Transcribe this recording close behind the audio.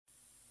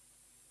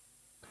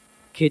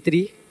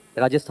Khetri,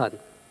 Rajasthan.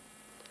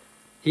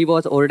 He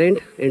was ordained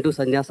into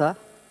sannyasa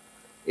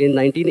in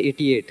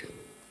 1988.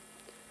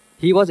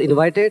 He was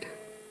invited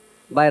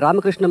by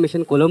Ramakrishna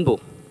Mission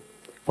Colombo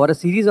for a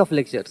series of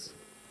lectures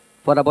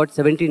for about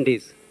 17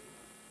 days.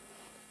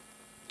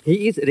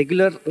 He is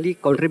regularly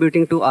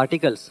contributing to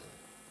articles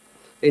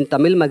in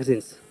Tamil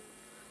magazines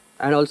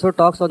and also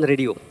talks on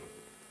radio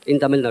in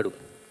Tamil Nadu.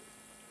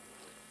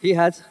 He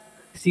has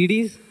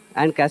CDs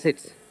and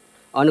cassettes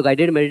on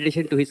guided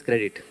meditation to his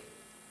credit.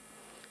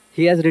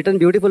 He has written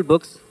beautiful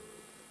books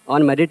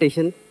on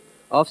meditation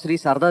of Sri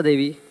Sarda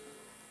Devi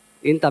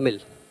in Tamil.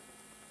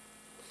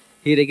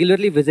 He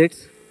regularly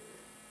visits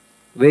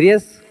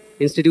various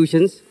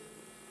institutions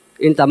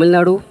in Tamil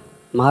Nadu,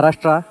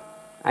 Maharashtra,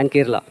 and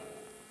Kerala.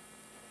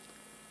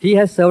 He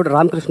has served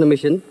Ramakrishna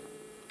Mission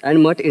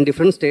and Mutt in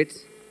different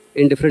states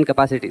in different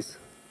capacities.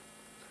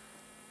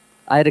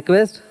 I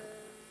request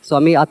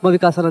Swami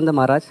Atmavikasananda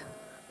Maharaj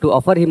to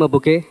offer him a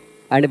bouquet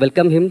and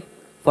welcome him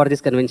for this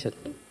convention.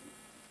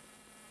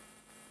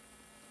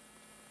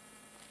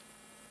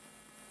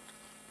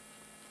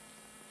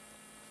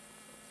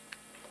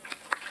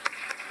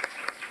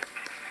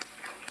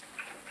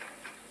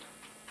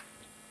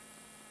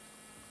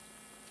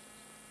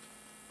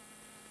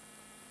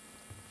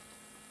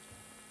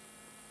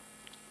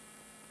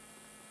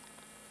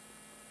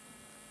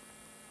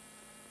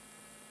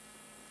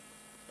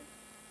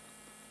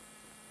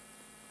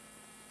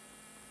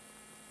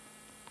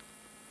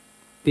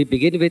 We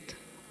begin with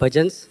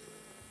bhajans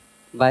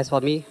by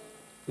Swami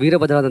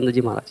Veerbharadrananda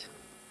Ji Maharaj.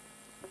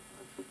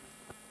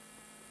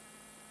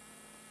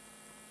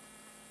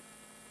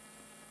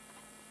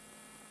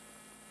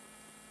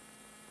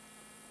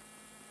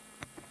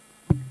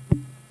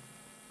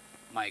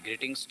 My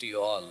greetings to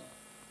you all,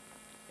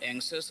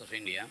 youngsters of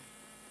India,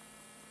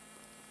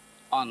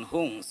 on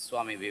whom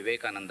Swami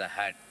Vivekananda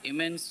had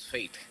immense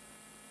faith.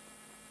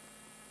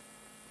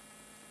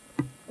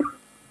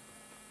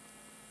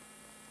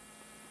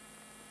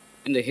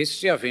 In the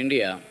history of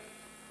India,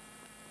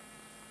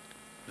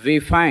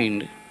 we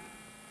find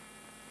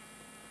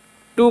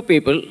two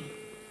people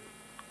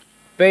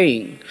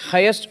paying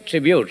highest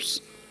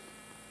tributes,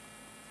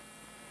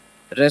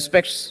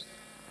 respects,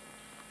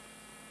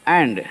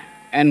 and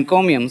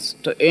encomiums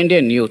to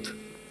Indian youth.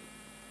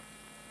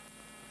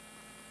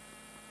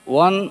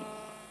 One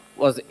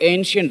was the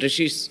ancient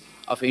rishis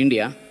of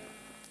India,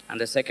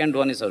 and the second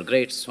one is our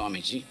great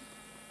Swamiji.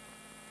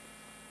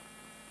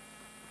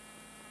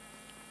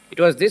 It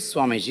was this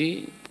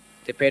Swamiji,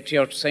 the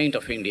patriot saint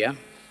of India,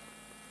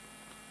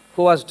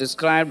 who was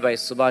described by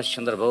Subhash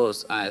Chandra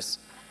Bose as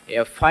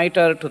a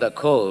fighter to the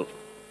core,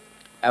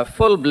 a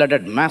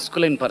full-blooded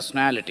masculine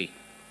personality.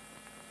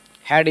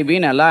 Had he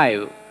been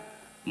alive,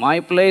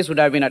 my place would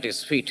have been at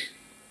his feet.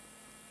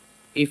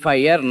 If I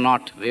err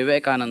not,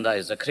 Vivekananda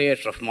is the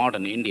creator of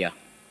modern India.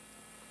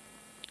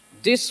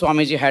 This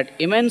Swamiji had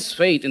immense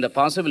faith in the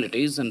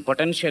possibilities and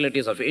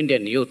potentialities of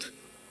Indian youth.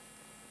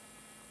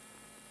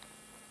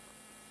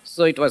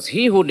 So it was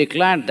he who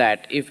declared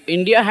that if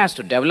India has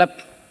to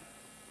develop,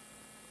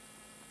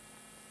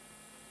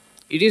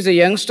 it is the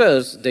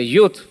youngsters, the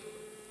youth,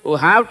 who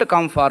have to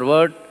come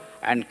forward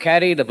and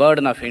carry the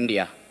burden of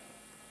India.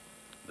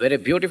 Very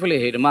beautifully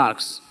he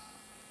remarks,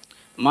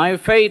 my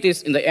faith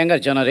is in the younger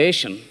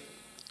generation.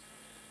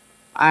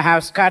 I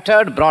have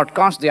scattered,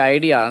 broadcast the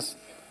ideas.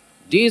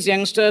 These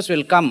youngsters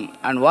will come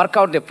and work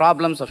out the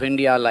problems of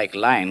India like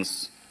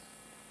lions.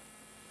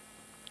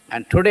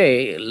 And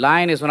today,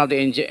 lion is one of the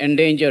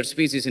endangered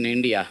species in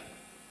India.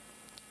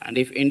 And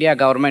if India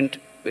government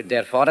with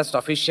their forest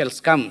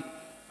officials come,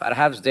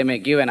 perhaps they may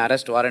give an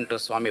arrest warrant to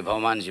Swami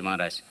Bhaumanji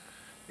Maharaj,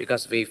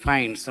 because we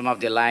find some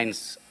of the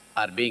lions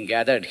are being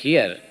gathered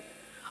here,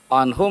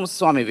 on whom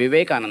Swami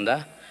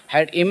Vivekananda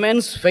had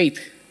immense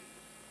faith.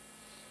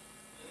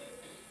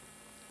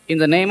 In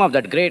the name of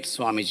that great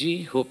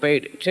Swamiji who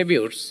paid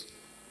tributes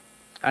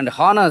and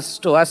honors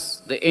to us,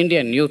 the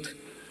Indian youth,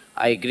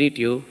 I greet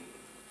you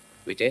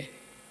with a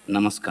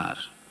namaskar,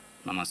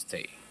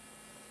 namaste.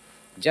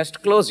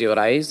 Just close your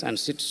eyes and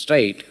sit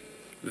straight.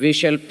 We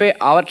shall pay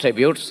our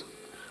tributes,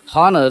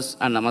 honors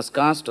and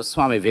namaskars to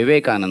Swami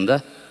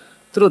Vivekananda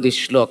through this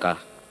shloka.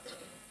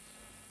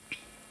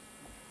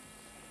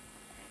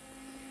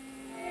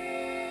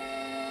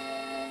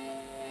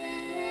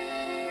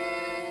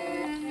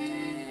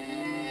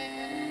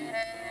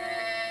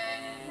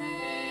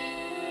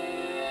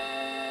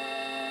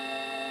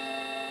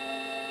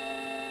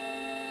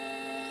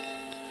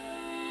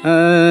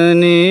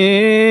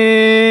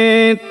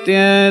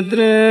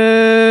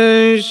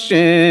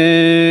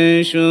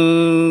 Anityadrishyeshu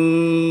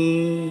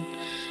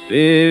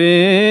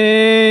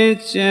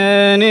vivecya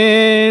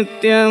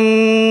nityam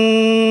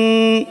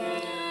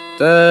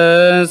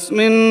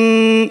tasmin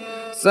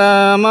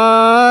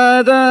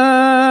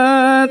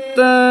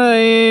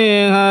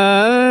samadattaya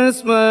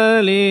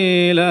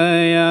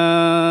smalilaya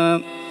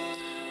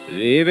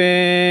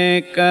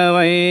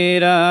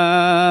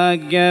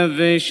vivekavairagya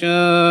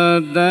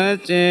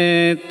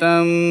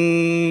vishuddhachetam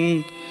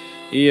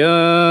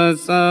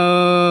yoso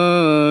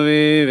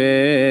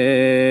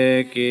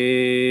viveki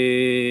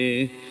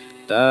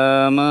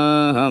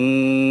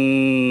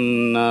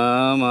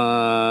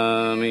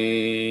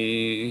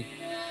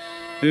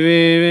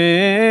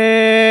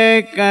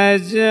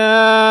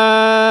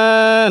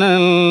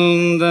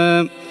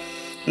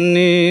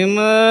निमग्नचित्तं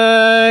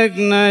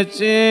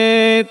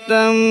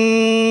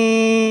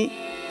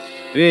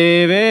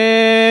विवेकदानैक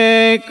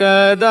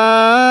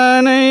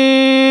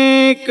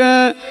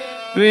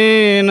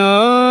विनोदशीलं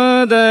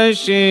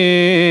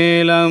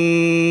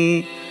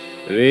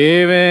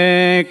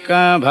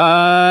विवेकभासा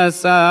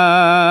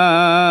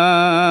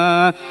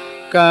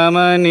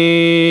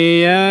कमनीयकान्तिं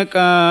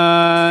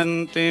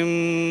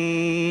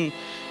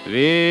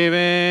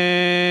विवेकिनं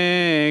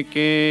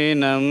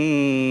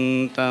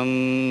तं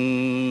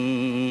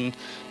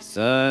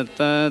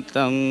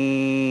सततं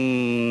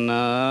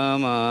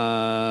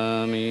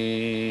नमामि।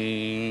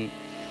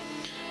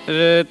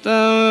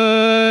 ऋतं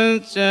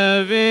च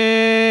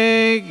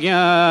विज्ञानम्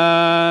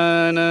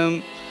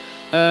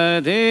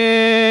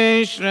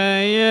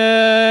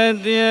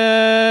अधिश्रयद्य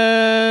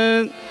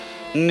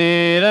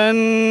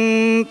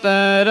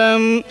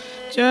निरन्तरं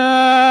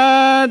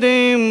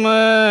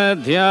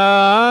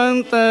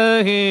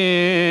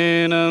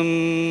चादिमध्यान्तहीनं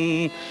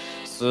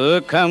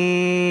सुखं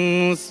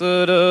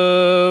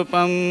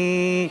स्वरूपं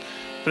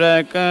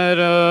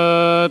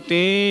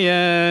प्रकरोति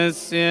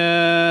यस्य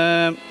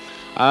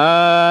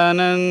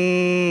आनन्दमूर्तिं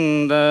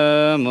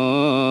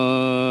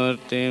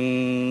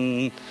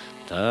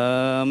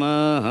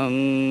तमहं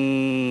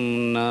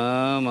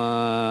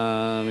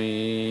नमामि।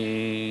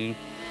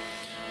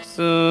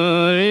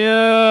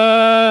 सूर्यो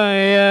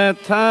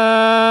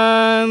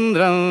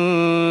यथान्द्रं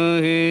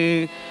हि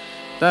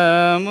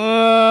तमो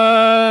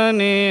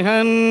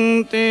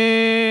निहन्ति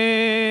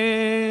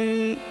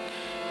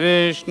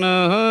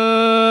विष्णुः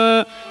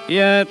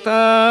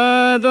यथा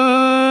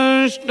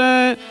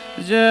दुष्टजनान्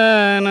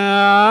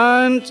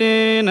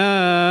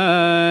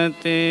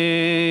चिनोति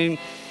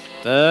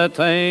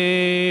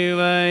तथैव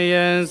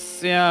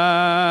यस्या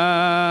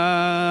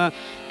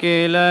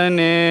किल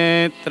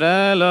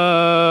नेत्रलोभं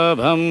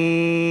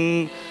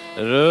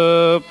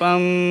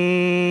रूपं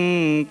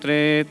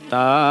त्रितापं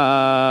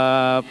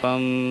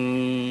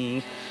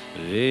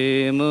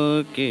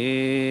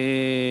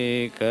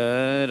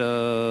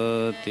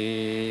विमुखीकरोति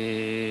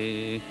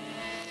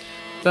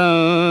तं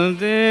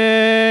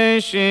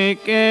देशिकेन्द्रं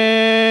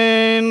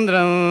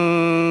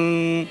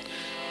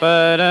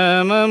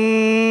परमं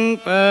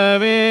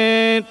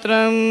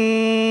पवित्रं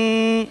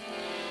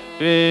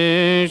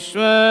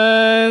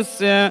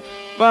विश्वस्य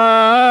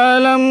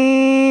पालं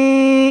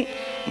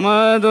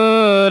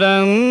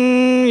मधुरं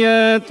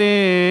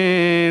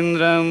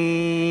यतीन्द्रं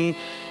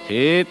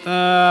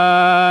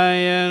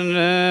हिताय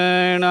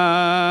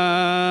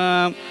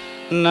नृणां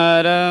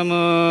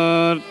नरमूर्तिमन्तं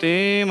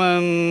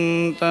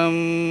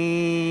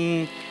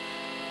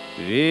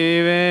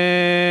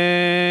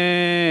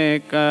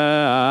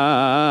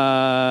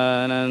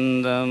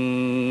विवेकानन्दम्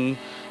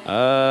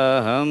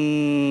अहं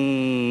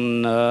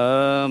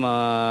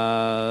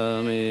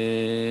नमामि।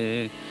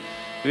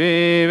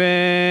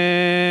 विवेकानन्दम्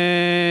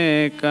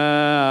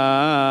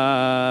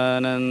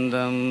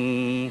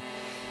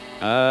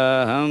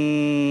अहं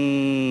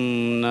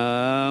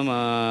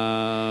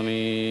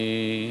नमामि।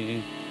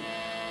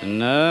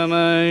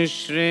 नमः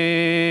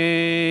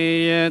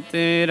श्रीयतिराजाय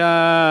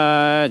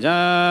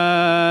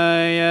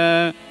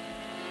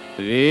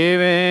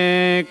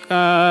विवेकानन्दसूरये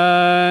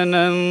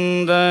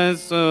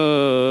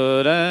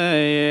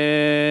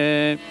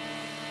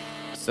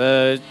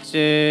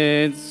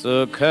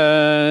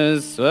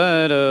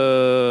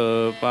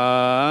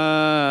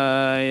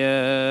सच्चित्सुखस्वरूपाय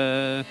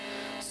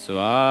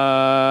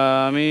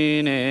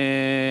स्वामिने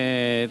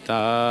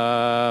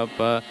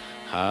तापहारिणे।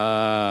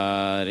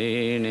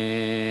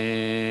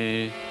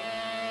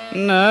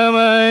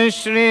 नमः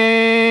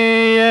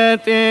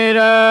श्रीयतिराजाय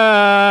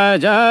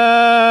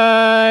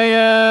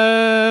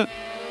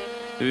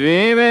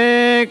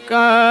विवेकानन्दसूरये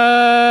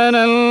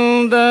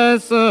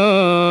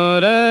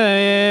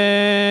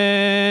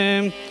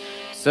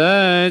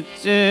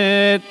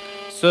सच्चित्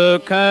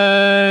सुखस्वरूपाय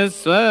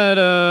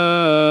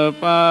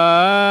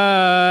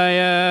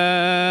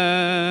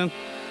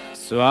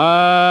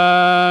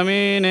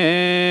स्वामिने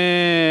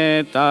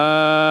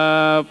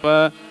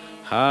तापहारिणे।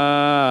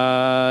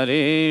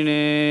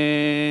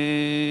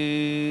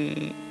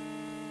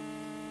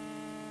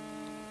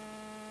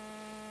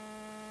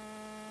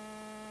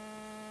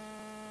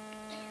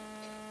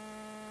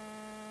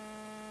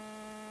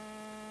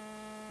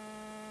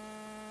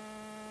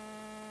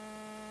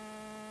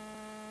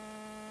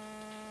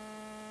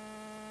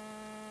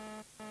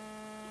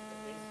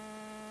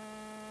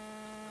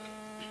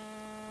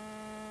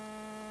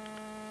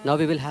 Now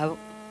we will have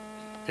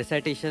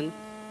recitation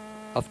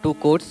of 2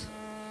 quotes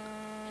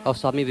of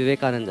Swami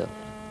Vivekananda.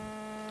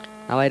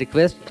 Now I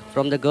request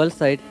from the girls'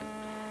 side,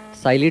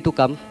 Saili to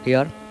come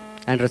here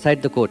and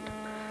recite the quote.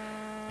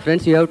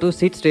 Friends, you have to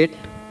sit straight,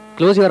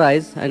 close your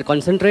eyes and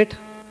concentrate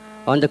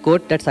on the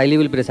quote that Saili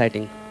will be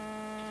reciting.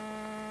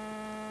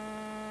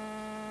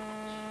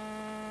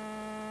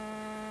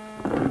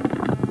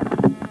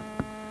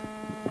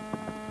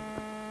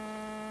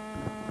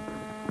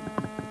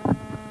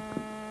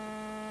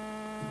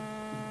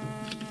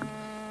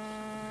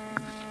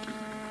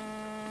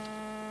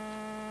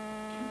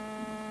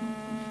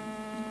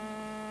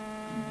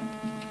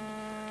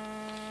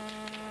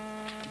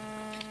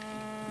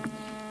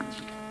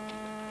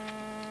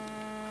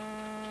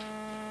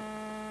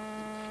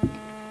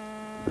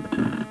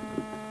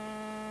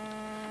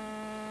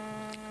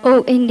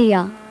 O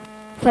India,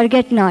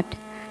 forget not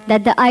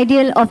that the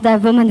ideal of thy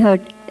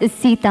womanhood is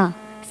Sita,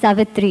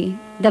 Savitri,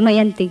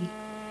 Damayanti.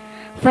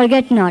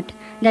 Forget not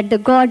that the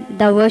god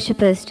thou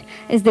worshippest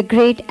is the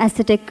great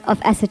ascetic of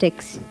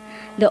ascetics,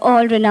 the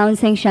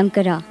all-renouncing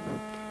Shankara,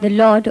 the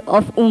lord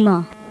of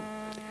Uma.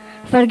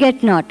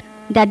 Forget not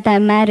that thy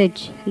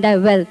marriage, thy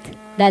wealth,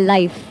 thy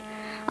life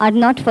are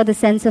not for the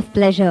sense of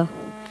pleasure,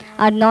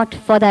 are not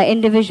for thy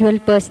individual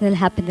personal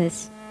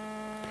happiness.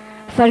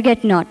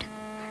 Forget not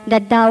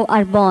that thou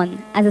art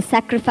born as a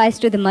sacrifice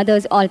to the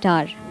mother's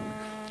altar.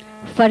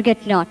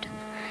 Forget not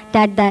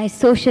that thy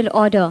social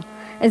order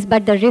is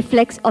but the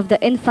reflex of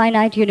the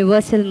infinite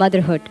universal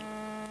motherhood.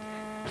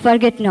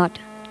 Forget not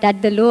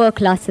that the lower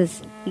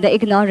classes, the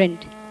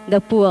ignorant,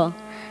 the poor,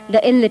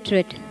 the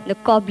illiterate, the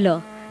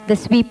cobbler, the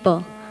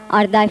sweeper,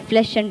 are thy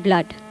flesh and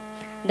blood,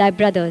 thy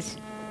brothers.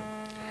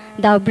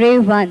 Thou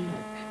brave one,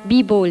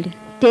 be bold,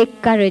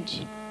 take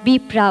courage, be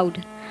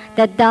proud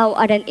that thou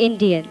art an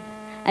Indian,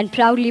 and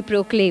proudly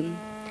proclaim,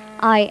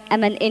 I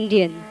am an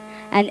Indian,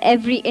 and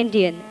every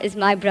Indian is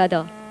my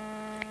brother.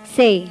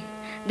 Say,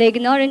 the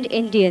ignorant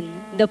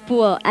Indian, the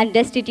poor and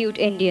destitute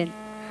Indian,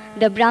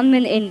 the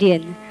Brahmin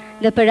Indian,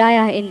 the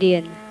pariah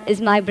Indian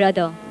is my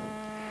brother.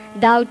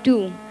 Thou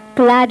too,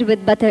 clad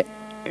with but a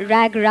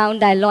rag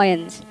round thy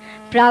loins,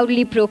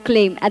 proudly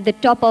proclaim at the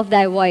top of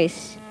thy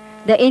voice,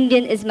 the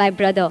Indian is my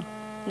brother,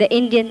 the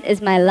Indian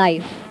is my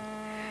life.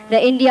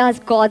 The India's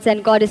gods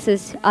and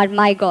goddesses are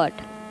my God.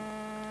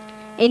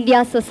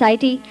 India's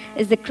society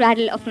is the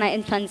cradle of my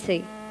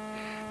infancy,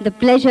 the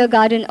pleasure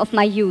garden of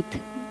my youth,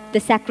 the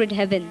sacred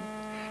heaven,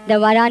 the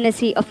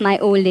Varanasi of my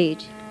old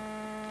age.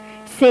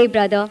 Say,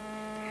 brother,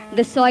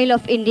 the soil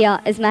of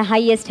India is my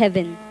highest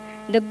heaven,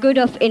 the good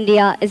of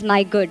India is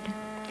my good,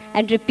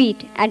 and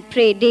repeat and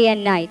pray day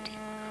and night,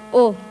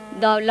 O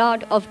thou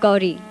Lord of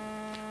Gauri,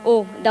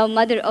 O thou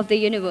Mother of the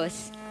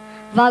universe,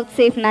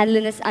 vouchsafe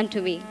manliness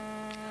unto me.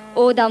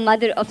 O thou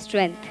Mother of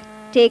strength,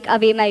 take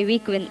away my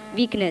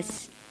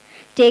weakness,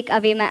 take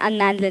away my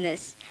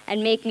unmanliness,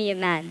 and make me a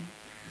man.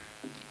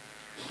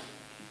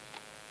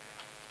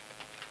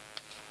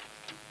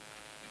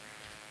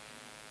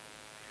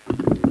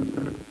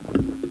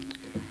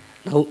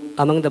 Now,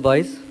 among the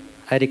boys,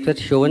 I request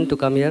Shovan to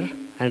come here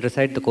and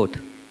recite the quote.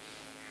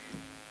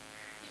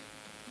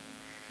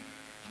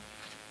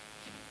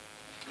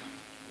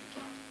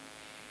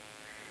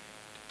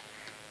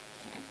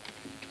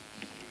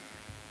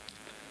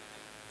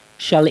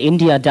 Shall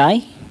India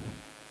die?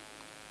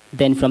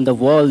 Then from the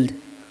world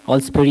all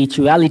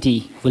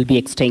spirituality will be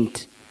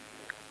extinct,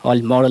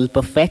 all moral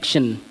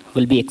perfection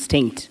will be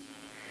extinct,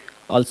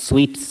 all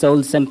sweet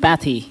soul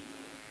sympathy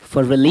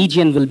for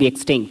religion will be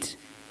extinct,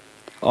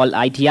 all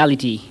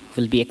ideality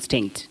will be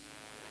extinct,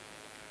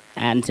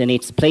 and in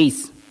its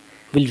place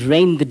will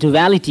reign the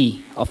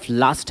duality of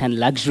lust and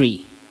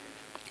luxury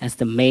as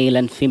the male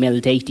and female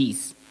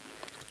deities,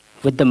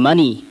 with the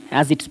money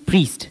as its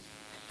priest,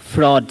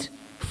 fraud,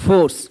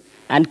 force,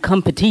 and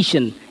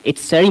competition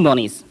its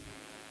ceremonies,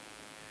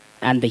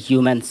 and the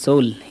human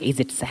soul is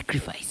its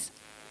sacrifice.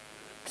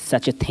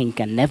 Such a thing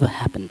can never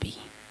happen be.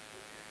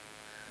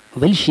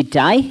 Will she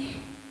die?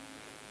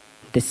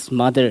 This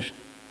mother,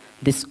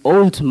 this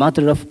old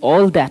mother of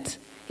all that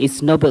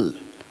is noble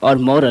or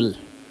moral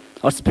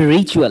or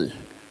spiritual,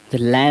 the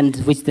land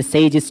which the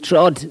sages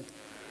trod,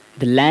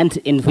 the land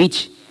in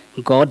which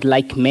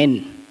God-like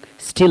men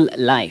still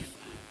alive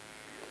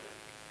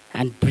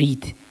and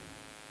breathe.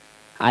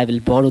 I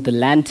will borrow the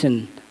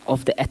lantern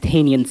of the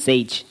Athenian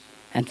sage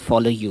and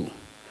follow you,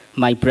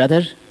 my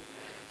brother,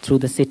 through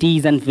the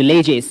cities and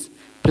villages,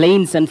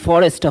 plains and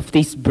forests of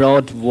this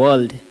broad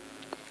world.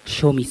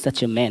 Show me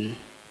such a man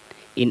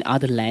in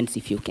other lands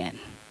if you can.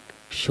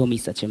 Show me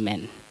such a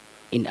man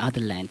in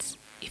other lands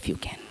if you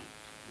can.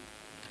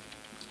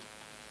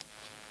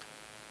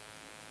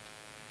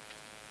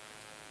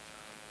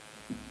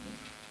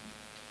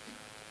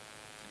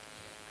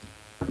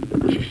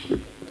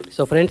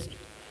 So friends,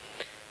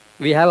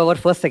 we have our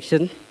first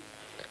section,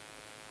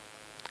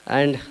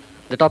 and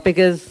the topic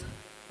is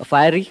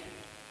fiery.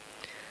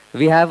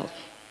 We have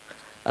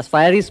a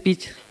fiery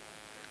speech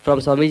from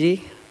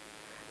Swamiji.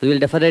 We will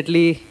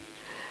definitely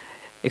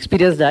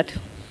experience that.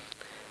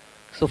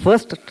 So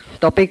first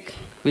topic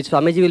which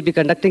Swamiji will be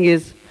conducting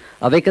is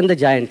Awaken the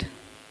Giant.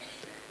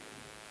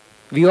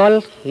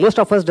 Most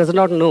of us does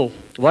not know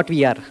what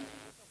we are.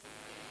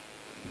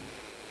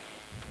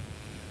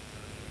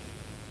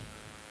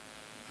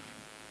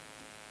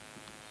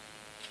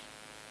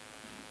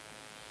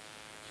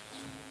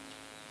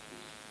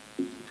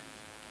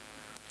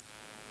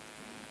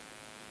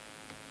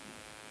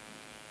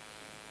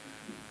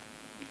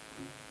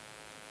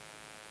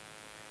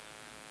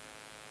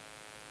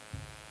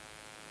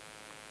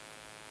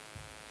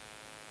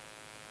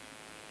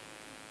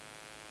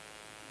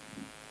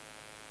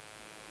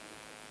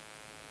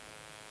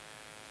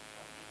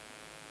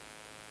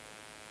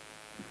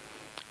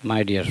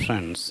 My dear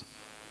friends,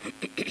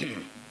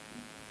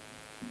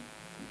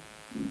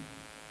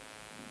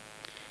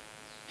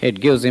 It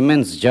gives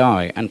immense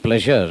joy and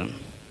pleasure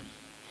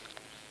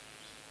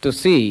to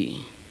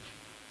see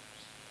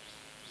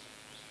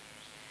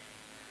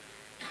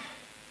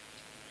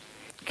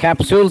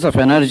capsules of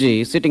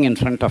energy sitting in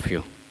front of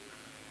you.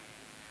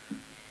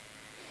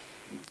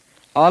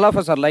 All of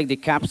us are like the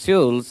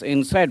capsules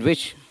inside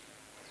which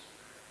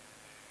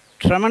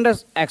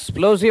tremendous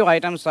explosive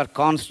items are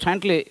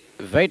constantly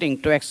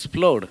waiting to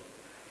explode.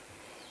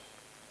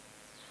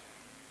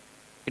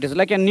 It is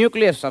like a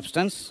nuclear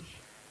substance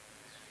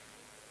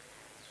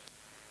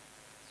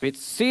with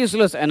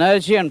ceaseless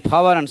energy and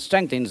power and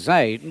strength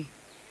inside,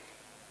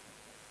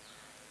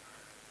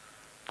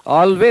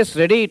 always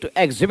ready to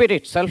exhibit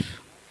itself,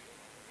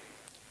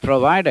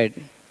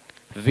 provided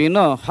we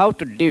know how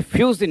to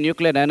diffuse the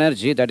nuclear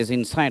energy that is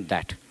inside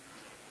that.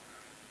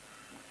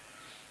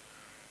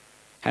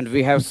 And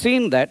we have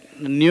seen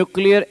that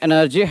nuclear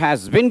energy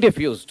has been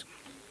diffused.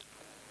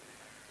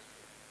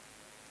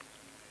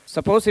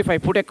 Suppose if I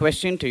put a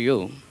question to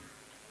you,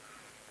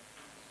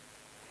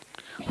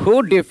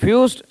 who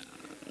diffused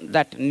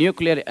that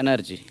nuclear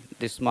energy?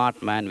 The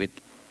smart man with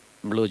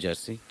blue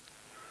jersey.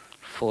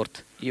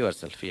 Fourth,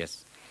 yourself,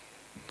 yes.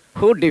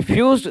 Who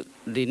diffused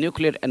the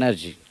nuclear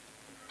energy?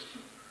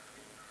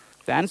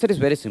 The answer is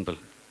very simple.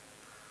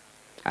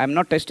 I am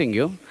not testing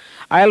you.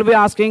 I will be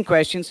asking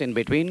questions in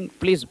between.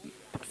 Please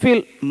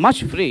feel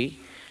much free.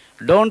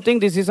 Don't think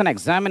this is an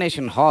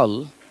examination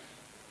hall.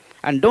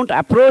 And don't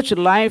approach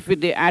life with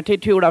the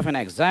attitude of an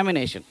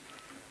examination.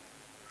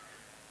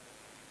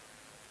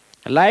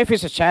 Life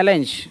is a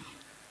challenge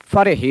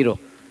for a hero.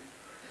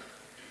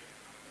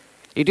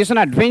 It is an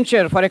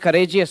adventure for a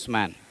courageous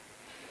man.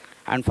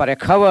 And for a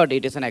coward,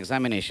 it is an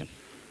examination.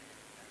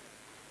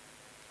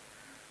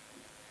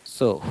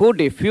 So, who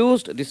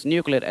diffused this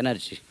nuclear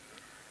energy?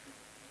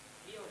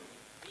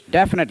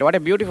 Definitely. What a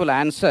beautiful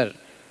answer.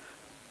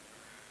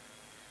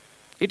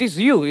 It is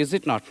you, is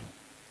it not?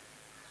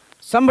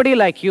 Somebody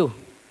like you.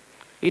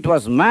 It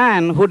was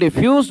man who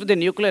diffused the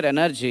nuclear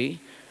energy,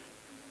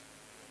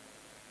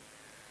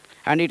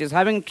 and it is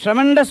having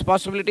tremendous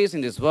possibilities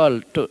in this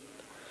world to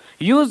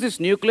use this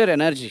nuclear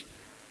energy.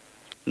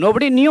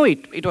 Nobody knew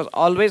it. It was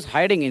always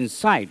hiding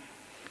inside.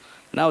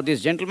 Now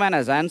this gentleman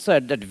has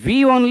answered that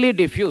we only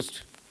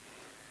diffused.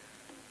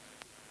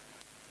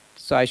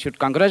 So I should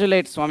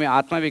congratulate Swami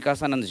Atma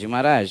Vikasanand Ji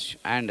Maharaj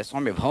and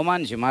Swami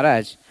Bhauman Ji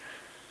Maharaj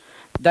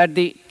that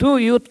the 2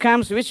 youth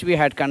camps which we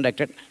had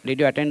conducted, did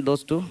you attend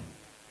those 2?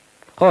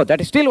 Oh,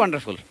 that is still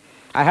wonderful.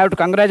 I have to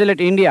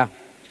congratulate India.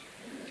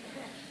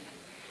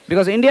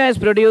 Because India has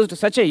produced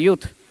such a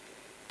youth,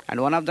 and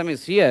one of them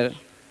is here.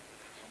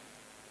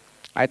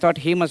 I thought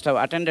he must have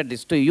attended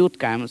these 2 youth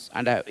camps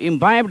and have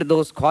imbibed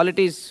those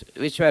qualities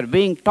which were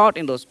being taught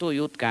in those 2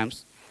 youth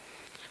camps.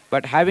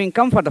 But having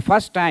come for the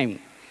first time,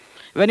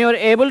 when you are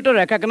able to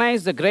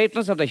recognize the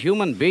greatness of the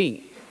human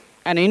being,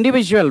 an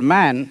individual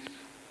man,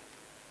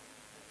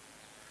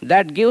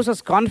 that gives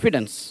us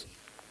confidence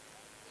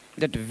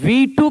that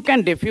we too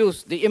can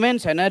diffuse the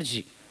immense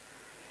energy.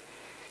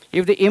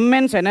 If the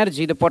immense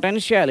energy, the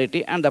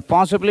potentiality and the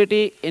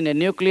possibility in a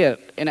nuclear,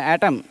 in an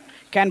atom,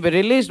 can be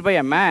released by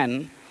a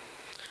man,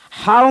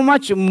 how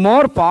much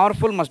more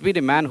powerful must be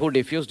the man who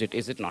diffused it,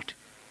 is it not?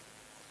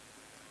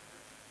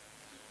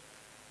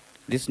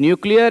 This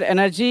nuclear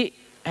energy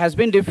has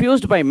been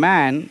diffused by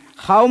man,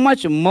 how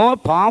much more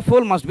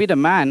powerful must be the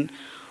man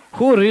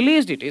who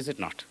released it, is it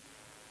not?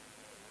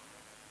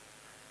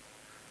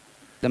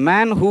 The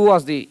man who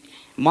was the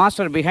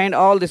master behind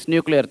all these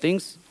nuclear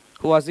things,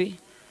 who was he?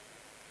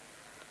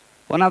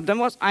 One of them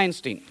was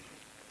Einstein.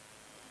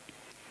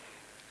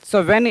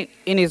 So when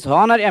in his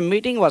honor a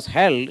meeting was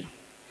held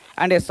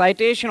and a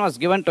citation was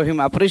given to him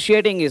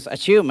appreciating his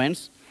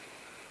achievements,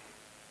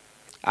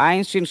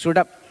 Einstein stood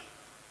up.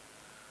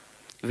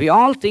 We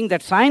all think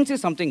that science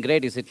is something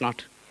great, is it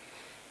not?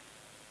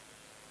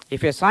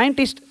 If a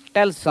scientist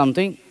tells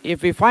something,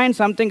 if we find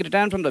something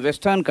written from the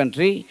Western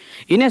country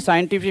in a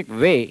scientific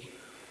way,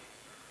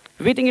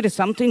 we think it is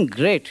something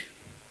great.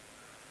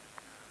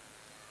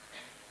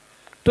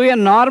 To a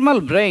normal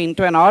brain,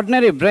 to an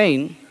ordinary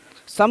brain,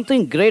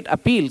 something great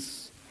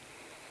appeals.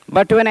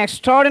 But to an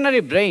extraordinary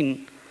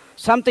brain,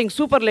 something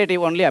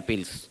superlative only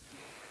appeals.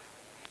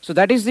 So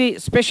that is the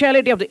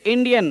speciality of the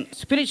Indian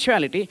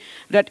spirituality,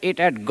 that it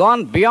had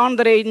gone beyond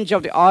the range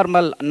of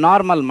the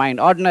normal mind,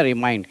 ordinary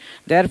mind.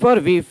 Therefore,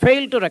 we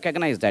fail to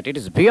recognize that. It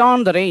is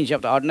beyond the range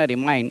of the ordinary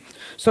mind.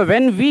 So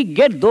when we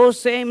get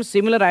those same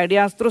similar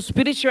ideas through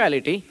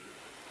spirituality,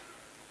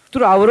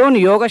 through our own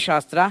yoga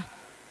shastra,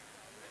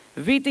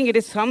 we think it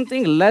is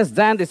something less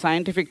than the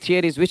scientific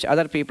theories which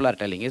other people are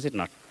telling, is it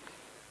not?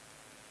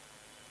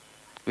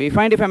 We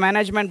find if a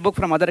management book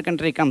from other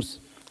country comes,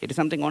 it is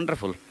something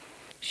wonderful.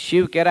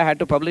 Shiv Khera had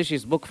to publish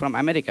his book from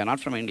America,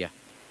 not from India.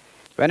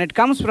 When it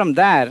comes from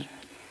there,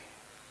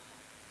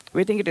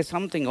 we think it is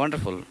something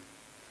wonderful.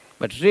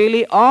 But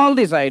really, all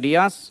these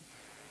ideas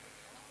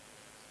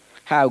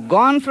have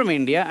gone from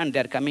India and they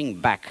are coming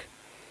back.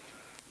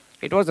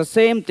 It was the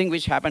same thing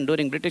which happened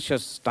during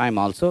Britishers' time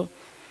also.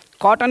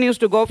 Cotton used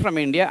to go from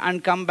India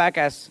and come back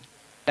as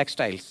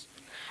textiles.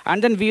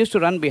 And then we used to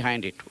run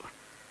behind it.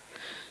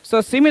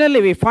 So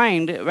similarly, we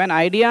find when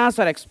ideas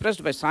are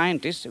expressed by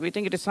scientists, we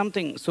think it is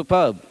something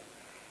superb.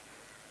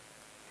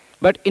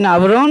 But in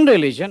our own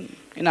religion,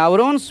 in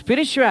our own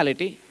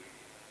spirituality,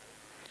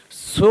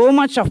 so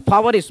much of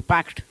power is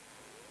packed.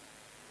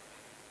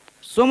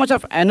 So much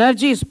of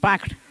energy is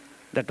packed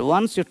that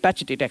once you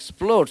touch it, it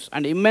explodes,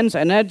 and immense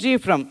energy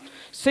from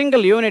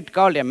single unit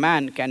called a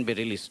man can be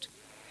released.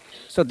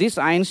 So this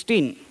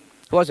Einstein,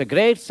 who was a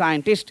great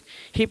scientist,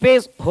 he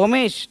pays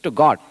homage to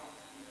God.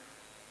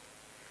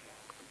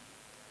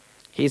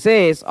 He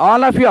says,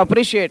 all of you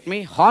appreciate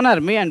me,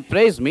 honor me, and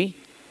praise me,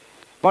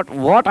 but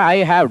what I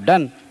have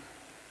done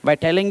by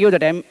telling you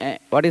that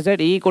what is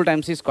that, E equal to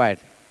mc squared.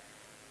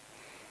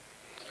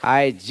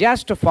 I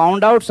just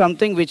found out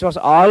something which was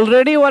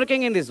already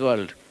working in this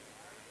world.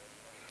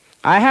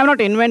 I have not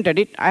invented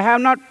it. I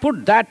have not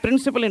put that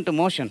principle into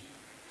motion.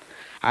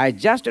 I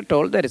just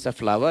told there is a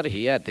flower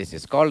here. This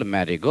is called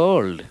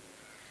marigold.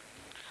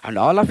 And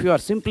all of you are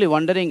simply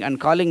wondering and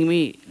calling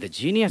me the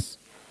genius,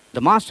 the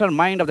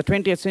mastermind of the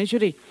 20th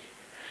century.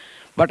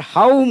 But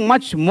how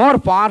much more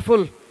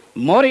powerful,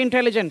 more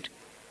intelligent,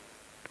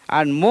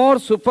 and more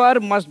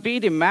superb must be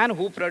the man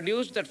who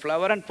produced that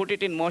flower and put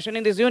it in motion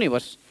in this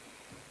universe.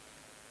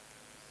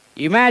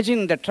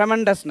 Imagine the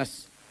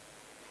tremendousness,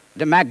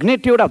 the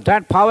magnitude of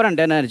that power and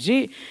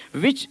energy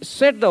which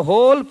set the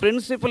whole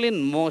principle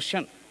in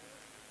motion.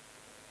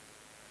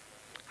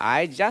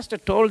 I just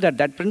told that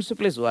that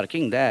principle is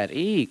working there,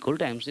 E equal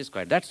to mc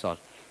squared, that's all.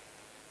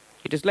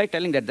 It is like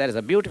telling that there is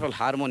a beautiful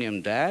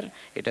harmonium there,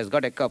 it has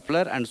got a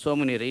coupler and so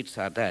many reeds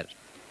are there.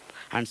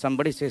 And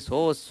somebody says,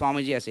 oh,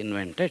 Swamiji has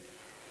invented.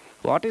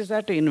 What is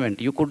that to invent?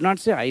 You could not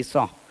say, I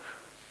saw.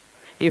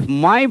 If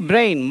my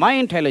brain, my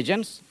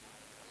intelligence,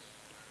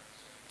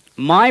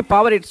 my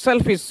power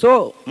itself is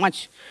so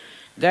much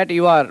that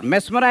you are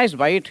mesmerized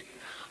by it,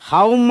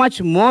 how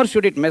much more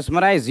should it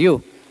mesmerize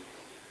you?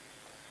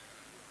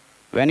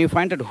 When you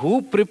find out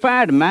who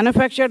prepared,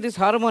 manufactured this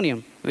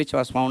harmonium, which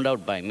was found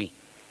out by me.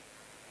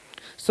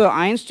 So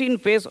Einstein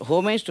pays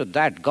homage to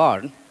that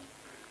God,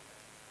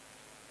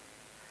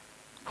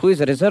 who is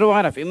a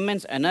reservoir of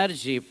immense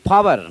energy,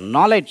 power,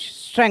 knowledge,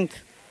 strength,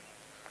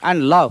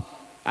 and love,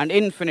 and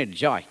infinite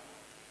joy.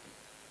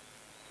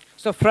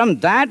 So from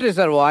that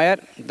reservoir,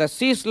 the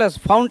ceaseless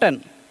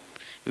fountain,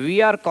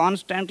 we are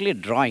constantly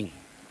drawing.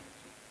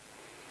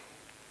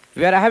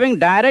 We are having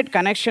direct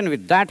connection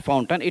with that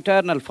fountain,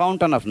 eternal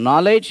fountain of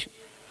knowledge,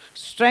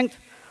 strength,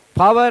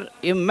 power,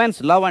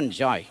 immense love and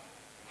joy.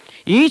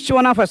 Each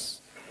one of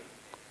us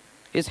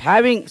is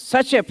having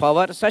such a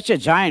power, such a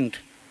giant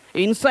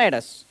inside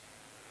us.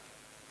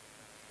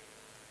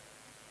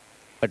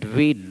 But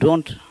we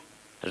don't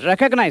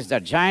recognize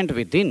that giant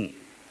within.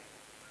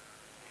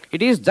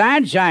 It is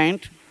that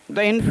giant,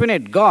 the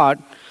infinite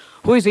God,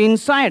 who is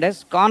inside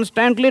us,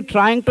 constantly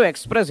trying to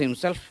express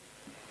himself.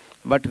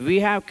 But we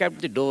have kept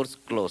the doors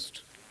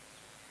closed.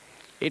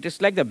 It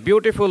is like the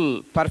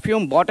beautiful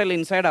perfume bottle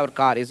inside our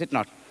car, is it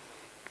not?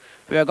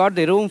 We have got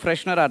the room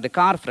freshener or the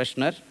car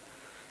freshener.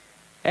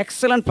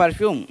 Excellent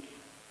perfume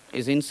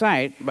is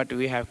inside, but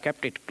we have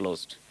kept it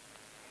closed.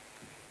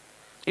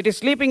 It is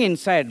sleeping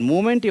inside. The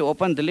moment you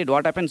open the lid,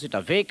 what happens? It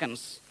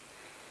awakens.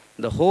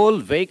 The whole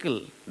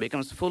vehicle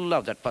becomes full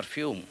of that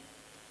perfume.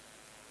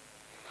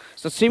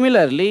 So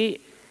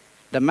similarly,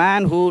 the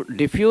man who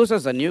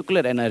diffuses the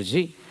nuclear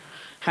energy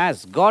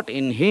has got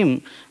in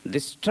him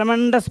these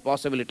tremendous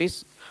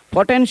possibilities,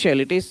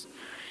 potentialities.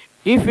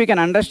 If we can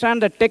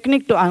understand the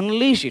technique to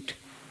unleash it,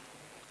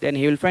 then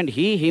he will find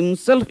he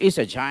himself is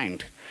a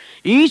giant.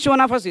 Each one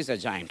of us is a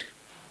giant.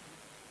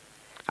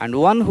 And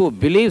one who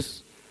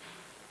believes,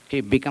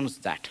 he becomes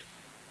that.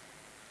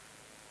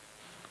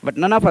 But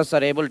none of us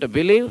are able to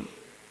believe,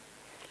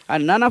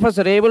 and none of us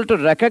are able to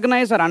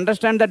recognize or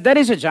understand that there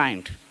is a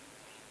giant.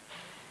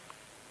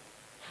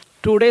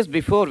 2 days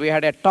before, we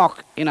had a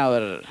talk in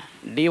our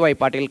D.Y.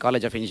 Patil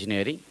College of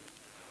Engineering.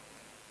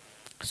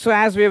 So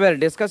as we were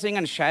discussing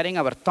and sharing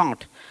our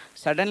thought,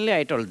 suddenly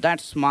I told, that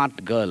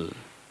smart girl,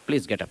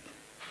 please get up.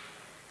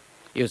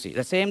 You see,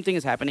 the same thing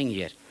is happening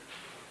here.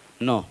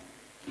 No.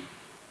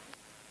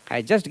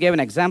 I just gave an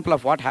example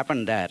of what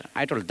happened there.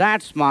 I told,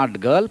 that smart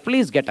girl,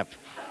 please get up.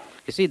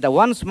 You see, the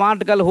one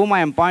smart girl whom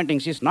I am pointing,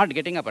 she's not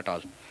getting up at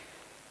all.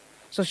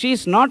 So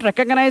she's not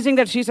recognizing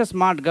that she's a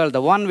smart girl,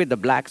 the one with the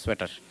black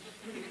sweater.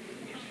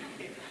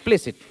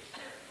 Please sit.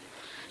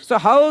 So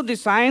how the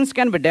science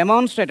can be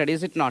demonstrated,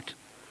 is it not?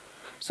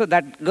 So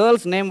that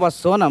girl's name was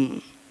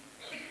Sonam.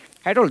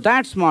 I told,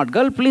 that smart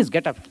girl, please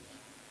get up.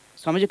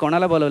 Swamiji,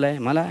 konala bololai?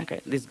 Mala,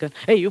 this girl.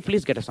 Hey, you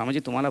please get up.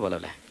 Swamiji, tumala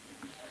bololai.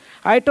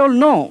 I told,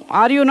 no.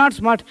 Are you not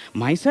smart?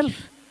 Myself?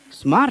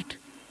 Smart?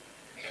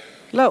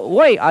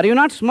 Why? Are you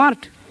not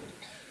smart?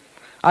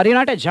 Are you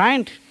not a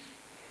giant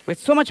with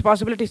so much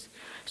possibilities?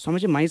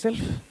 Swamiji, myself?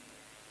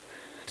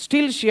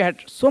 Still, she had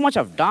so much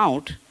of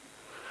doubt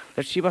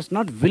that she was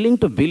not willing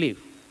to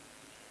believe,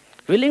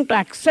 willing to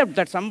accept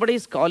that somebody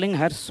is calling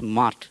her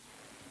smart.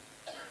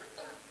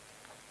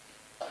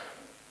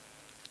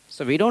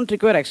 So we don't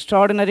require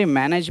extraordinary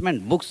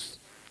management books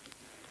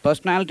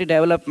personality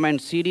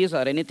development CDs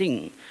or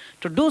anything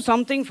to do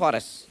something for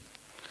us.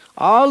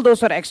 All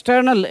those are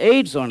external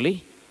aids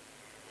only.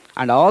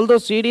 And all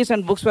those CDs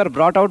and books were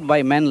brought out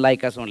by men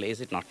like us only,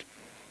 is it not?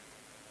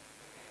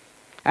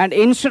 And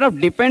instead of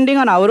depending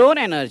on our own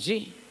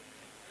energy,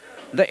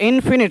 the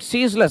infinite,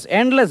 ceaseless,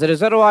 endless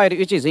reservoir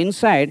which is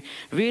inside,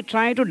 we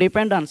try to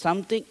depend on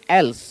something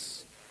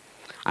else.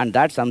 And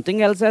that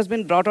something else has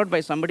been brought out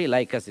by somebody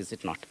like us, is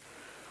it not?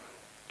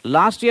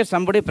 Last year,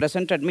 somebody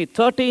presented me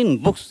 13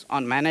 books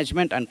on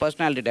management and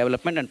personality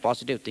development and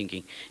positive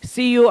thinking.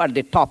 See you at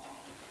the top.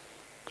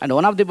 And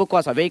one of the books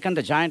was Awaken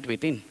the Giant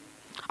Within.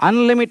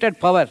 Unlimited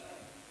Power.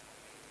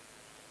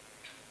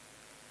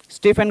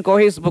 Stephen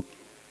Covey's book,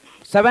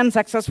 7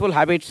 Successful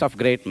Habits of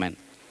Great Men.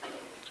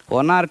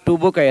 1 or 2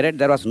 books I read,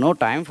 there was no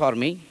time for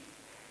me.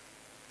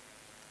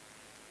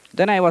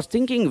 Then I was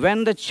thinking,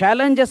 when the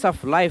challenges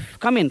of life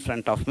come in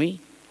front of me,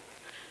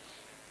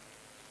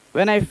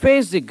 when I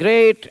face the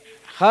great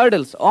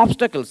hurdles,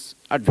 obstacles,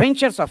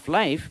 adventures of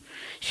life,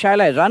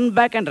 shall I run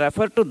back and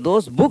refer to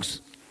those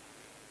books?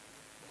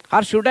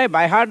 Or should I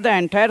by heart the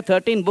entire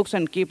 13 books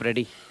and keep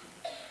ready?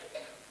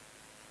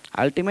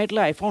 Ultimately,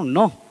 I found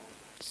no.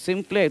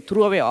 Simply, I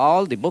threw away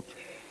all the book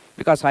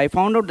because I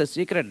found out the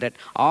secret that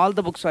all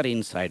the books are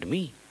inside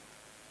me.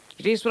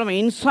 It is from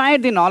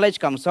inside the knowledge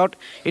comes out.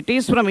 It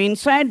is from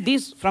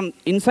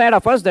inside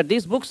of us that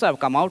these books have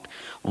come out.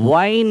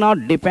 Why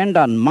not depend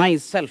on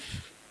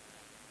myself?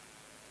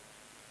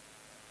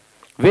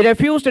 We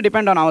refuse to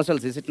depend on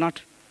ourselves, is it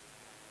not?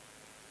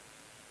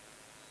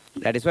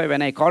 That is why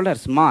when I called her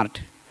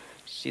smart,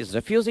 she is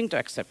refusing to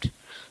accept.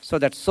 So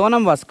that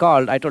Sonam was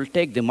called, I told,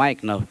 take the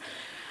mic now.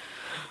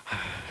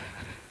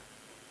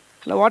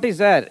 Now what is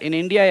there? In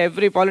India,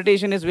 every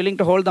politician is willing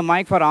to hold the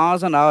mic for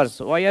hours and hours.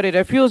 Why are you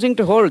refusing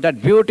to hold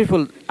that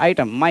beautiful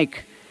item,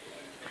 mic?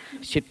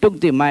 She took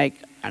the mic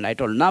and I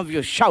told, now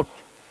you shout.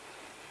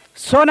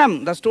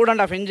 Sonam, the student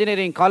of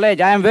engineering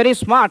college, I am very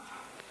smart.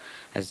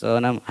 I said,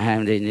 Sonam, I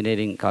am the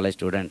engineering college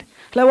student.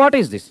 Like, what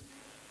is this?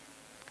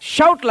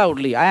 Shout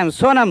loudly. I am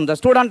Sonam, the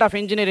student of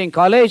engineering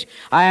college.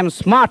 I am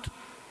smart.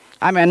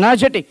 I am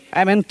energetic.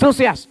 I am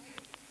enthusiastic.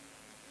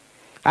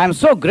 I am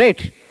so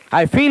great.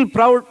 I feel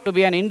proud to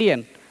be an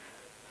Indian.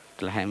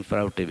 I am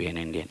proud to be an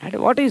Indian. I said,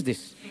 what is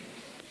this?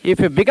 If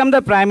you become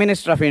the Prime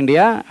Minister of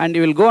India and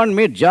you will go and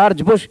meet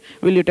George Bush,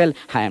 will you tell,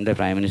 I am the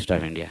Prime Minister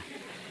of India?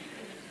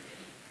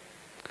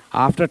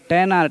 After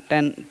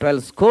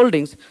 12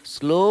 scoldings,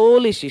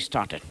 slowly she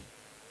started.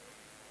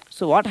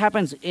 So what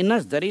happens in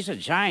us? There is a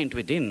giant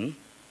within,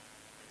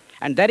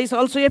 and there is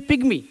also a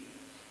pygmy.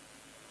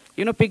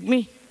 You know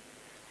pygmy?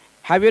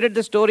 Have you read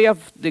the story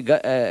of the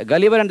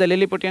Gulliver and the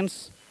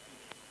Lilliputians?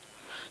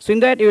 So in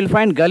that you will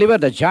find Gulliver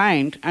the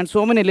giant, and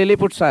so many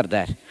Lilliputs are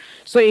there.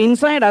 So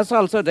inside us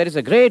also there is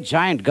a great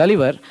giant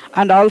Gulliver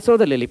and also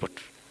the Lilliput.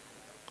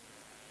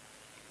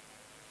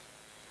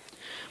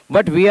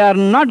 But we are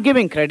not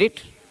giving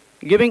credit,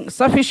 giving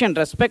sufficient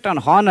respect and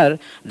honor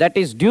that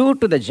is due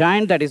to the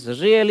giant that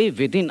is really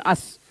within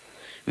us.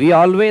 We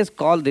always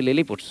call the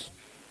Lilliputs,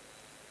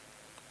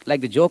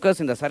 like the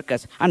jokers in the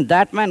circus, and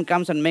that man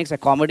comes and makes a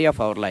comedy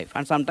of our life,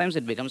 and sometimes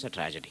it becomes a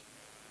tragedy.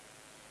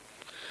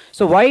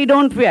 So why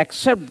don't we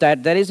accept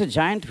that there is a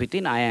giant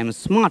within? I am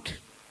smart.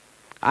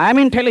 I am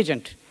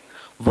intelligent.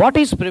 What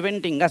is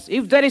preventing us?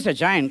 If there is a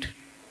giant,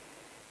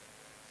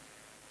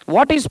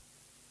 what is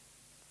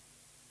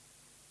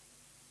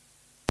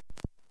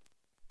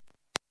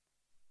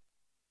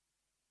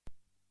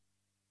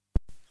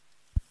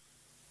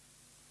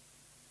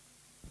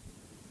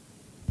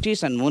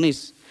Rishis and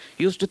Munis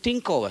used to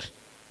think over,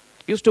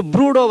 used to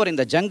brood over in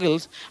the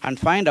jungles and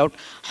find out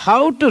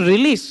how to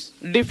release,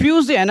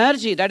 diffuse the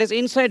energy that is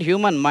inside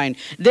human mind.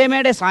 They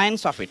made a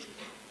science of it.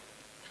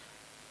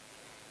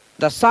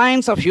 The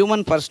science of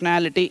human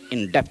personality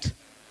in depth.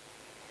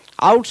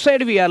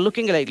 Outside we are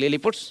looking like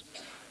Lilliputs.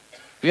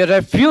 We are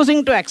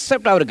refusing to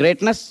accept our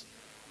greatness.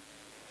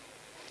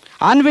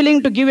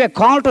 Unwilling to give a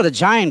call to the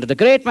giant, the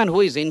great man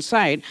who is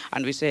inside,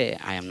 and we say,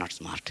 I am not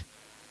smart.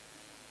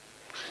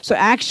 So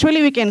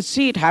actually we can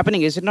see it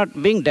happening. Is it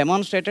not being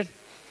demonstrated?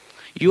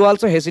 You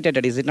also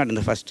hesitated, is it not, in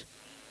the first?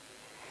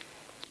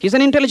 He's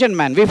an intelligent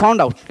man, we found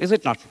out, is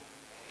it not?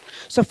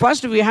 So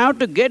first we have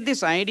to get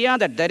this idea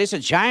that there is a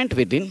giant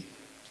within.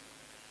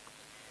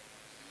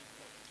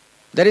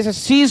 There is a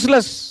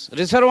ceaseless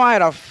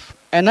reservoir of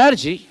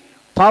energy,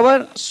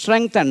 power,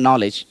 strength and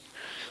knowledge.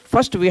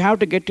 First we have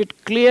to get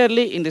it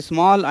clearly in the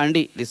small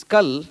andi, the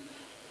skull,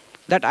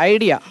 that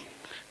idea.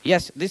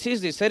 Yes, this is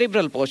the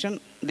cerebral portion,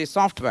 the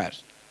software.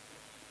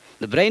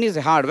 The brain is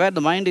the hardware, the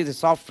mind is the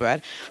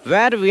software,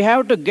 where we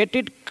have to get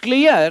it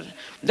clear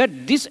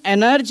that this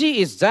energy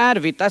is there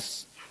with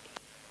us.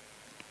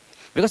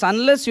 Because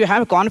unless you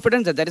have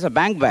confidence that there is a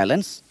bank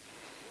balance,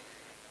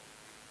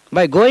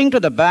 by going to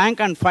the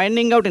bank and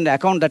finding out in the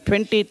account that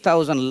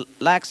 20,000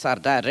 lakhs are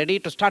there, ready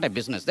to start a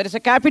business, there is a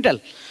capital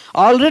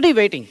already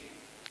waiting.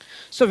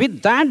 So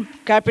with that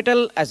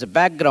capital as a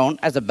background,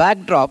 as a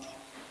backdrop,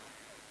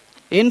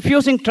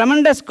 infusing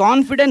tremendous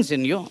confidence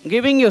in you,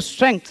 giving you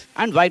strength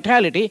and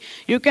vitality,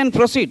 you can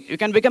proceed. You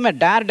can become a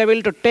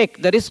daredevil to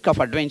take the risk of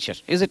adventure,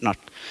 is it not?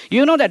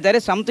 You know that there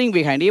is something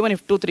behind. Even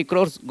if 2-3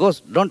 crores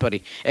goes, don't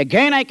worry.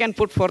 Again, I can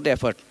put forth the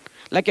effort.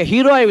 Like a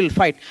hero, I will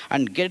fight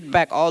and get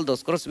back all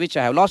those crores which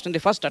I have lost in the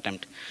first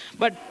attempt.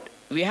 But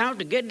we have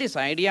to get this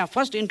idea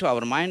first into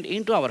our mind,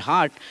 into our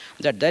heart,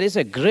 that there is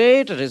a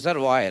great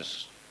reservoir,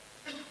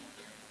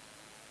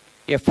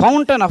 a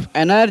fountain of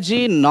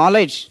energy,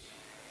 knowledge,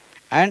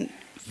 and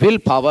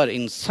willpower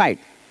inside.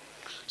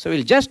 So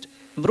we'll just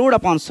brood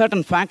upon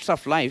certain facts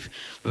of life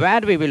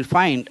where we will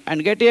find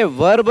and get a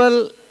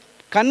verbal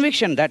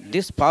conviction that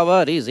this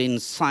power is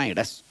inside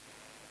us.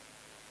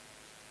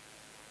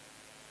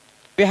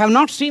 We have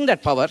not seen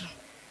that power.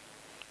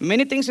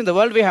 Many things in the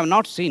world we have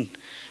not seen.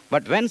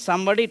 But when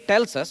somebody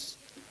tells us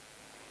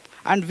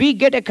and we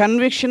get a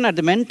conviction at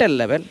the mental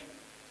level,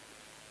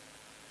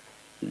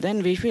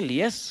 then we feel,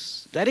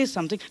 yes, there is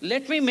something.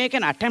 Let me make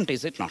an attempt,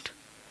 is it not?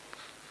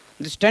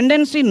 This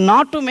tendency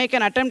not to make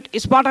an attempt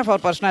is part of our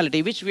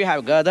personality, which we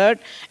have gathered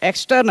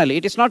externally.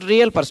 It is not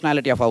real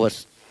personality of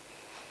ours.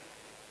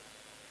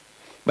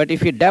 But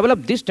if we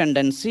develop this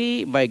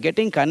tendency by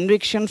getting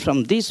conviction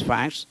from these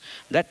facts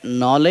that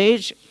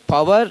knowledge,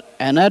 power,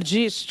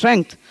 energy,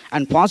 strength,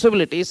 and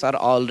possibilities are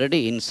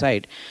already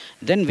inside,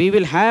 then we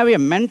will have a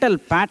mental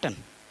pattern,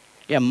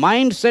 a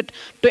mindset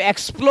to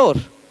explore.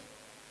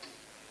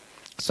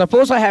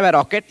 Suppose I have a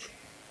rocket,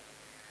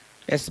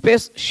 a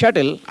space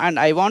shuttle, and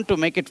I want to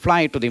make it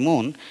fly to the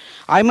moon.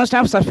 I must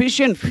have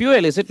sufficient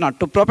fuel, is it not,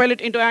 to propel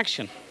it into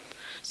action.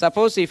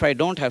 Suppose if I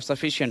don't have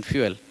sufficient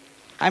fuel,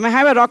 I may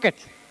have a rocket,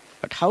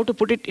 but how to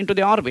put it into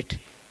the orbit?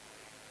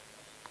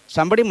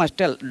 Somebody must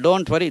tell,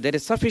 don't worry, there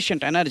is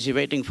sufficient energy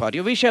waiting for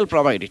you, we shall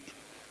provide it.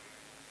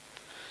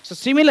 So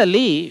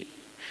similarly,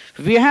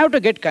 we have to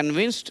get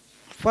convinced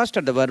first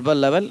at the verbal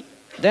level,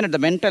 then at the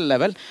mental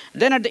level,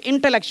 then at the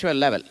intellectual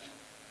level.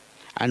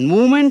 And the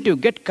moment you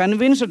get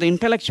convinced at the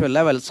intellectual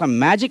level, some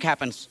magic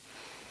happens.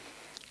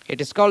 It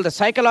is called the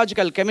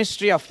psychological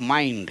chemistry of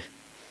mind.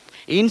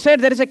 Inside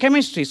there is a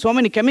chemistry, so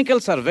many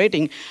chemicals are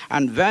waiting,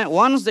 and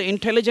once the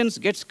intelligence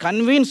gets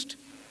convinced,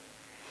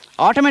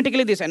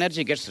 automatically this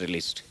energy gets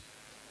released.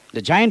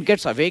 The giant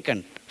gets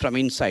awakened from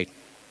inside.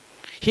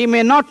 He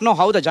may not know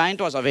how the giant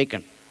was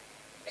awakened,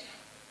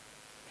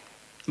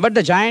 but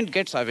the giant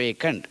gets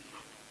awakened.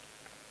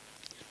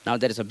 Now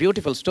there is a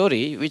beautiful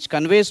story which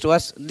conveys to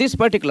us this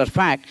particular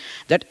fact,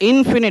 that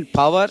infinite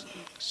power,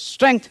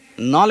 strength,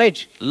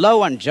 knowledge,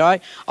 love and joy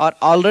are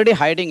already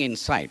hiding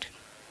inside.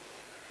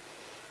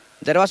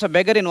 There was a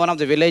beggar in one of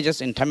the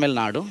villages in Tamil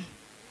Nadu.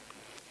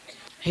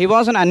 He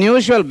was an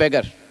unusual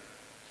beggar.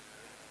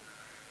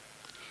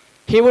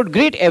 He would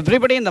greet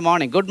everybody in the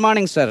morning. Good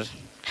morning, sir.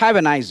 Have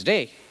a nice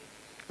day.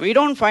 We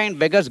don't find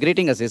beggars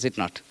greeting us, is it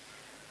not?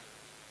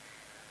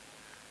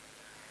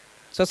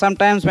 So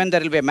sometimes when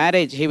there will be a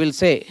marriage, he will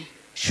say,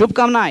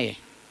 Shubhkamnaye.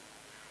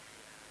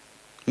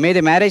 May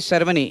the marriage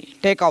ceremony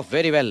take off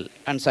very well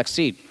and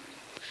succeed.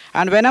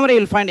 And whenever he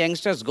will find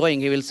youngsters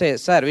going, he will say,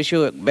 sir, wish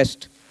you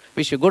best.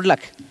 Wish you good luck.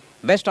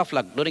 Best of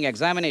luck. During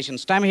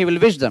examinations time, he will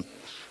wish them.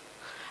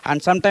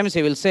 And sometimes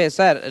he will say,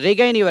 sir,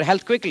 regain your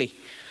health quickly.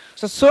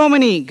 So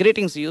many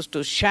greetings he used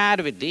to share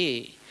with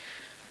the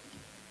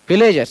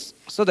villagers.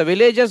 So the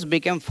villagers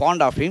became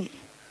fond of him.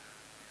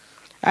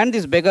 And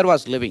this beggar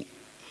was living.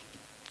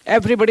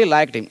 Everybody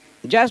liked him.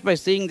 Just by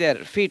seeing their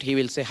feet, he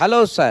will say,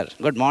 hello, sir,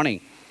 good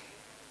morning.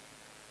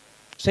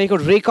 So he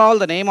could recall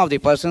the name of the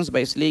persons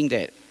by seeing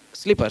their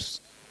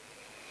slippers.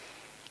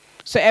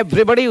 So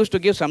everybody used to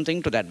give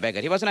something to that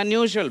beggar. He was an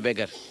unusual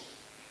beggar.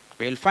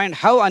 We will find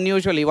how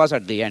unusual he was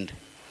at the end.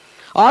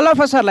 All of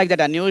us are like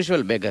that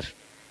unusual beggar.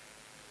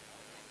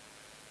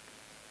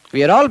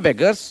 We are all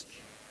beggars,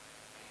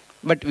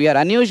 but we are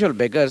unusual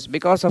beggars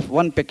because of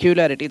one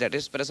peculiarity that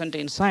is present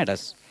inside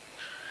us.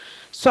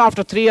 So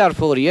after 3 or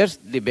 4 years,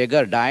 the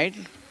beggar died.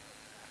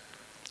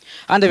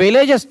 And the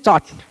villagers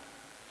thought,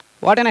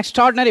 what an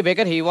extraordinary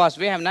beggar he was.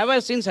 We have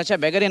never seen such a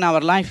beggar in our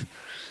life.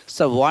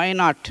 So why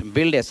not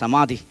build a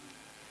samadhi?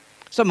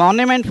 So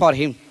monument for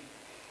him.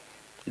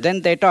 Then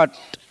they thought,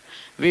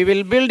 we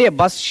will build a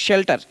bus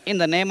shelter in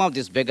the name of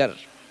this beggar.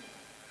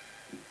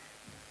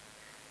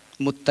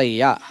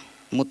 Muttaya,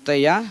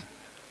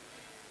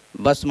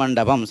 bus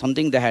mandapam,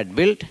 something they had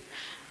built.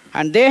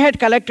 And they had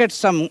collected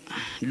some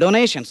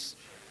donations.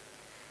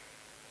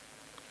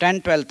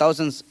 10,000,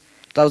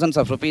 12,000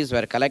 of rupees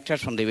were collected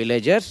from the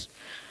villagers.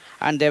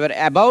 And they were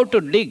about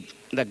to dig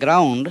the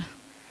ground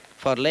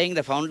for laying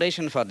the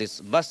foundation for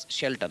this bus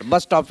shelter.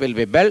 Bus stop will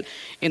be built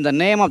in the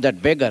name of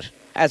that beggar.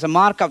 As a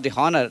mark of the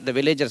honor, the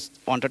villagers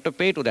wanted to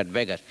pay to that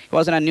beggar. He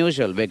was an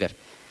unusual beggar.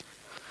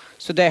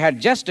 So they had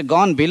just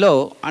gone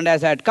below, and as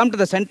they had come to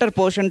the center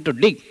portion to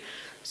dig,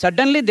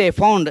 suddenly they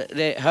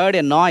heard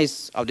a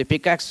noise of the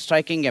pickaxe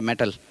striking a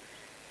metal.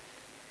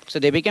 So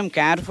they became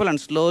careful and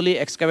slowly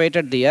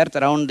excavated the earth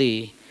around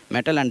the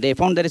metal, and they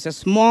found there is a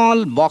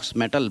small box,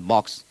 metal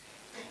box.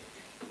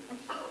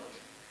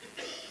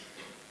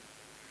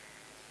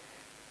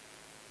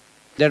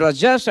 That was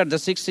just at the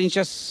 6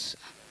 inches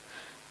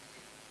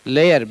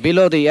layer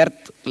below the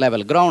earth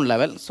level, ground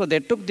level. So they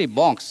took the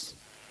box.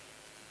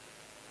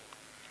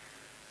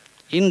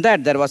 In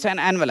that there was an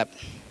envelope.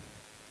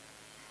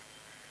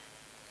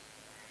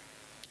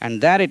 And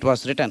there it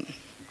was written,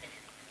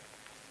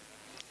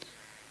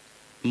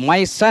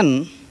 "My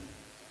son,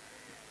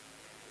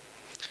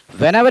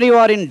 whenever you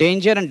are in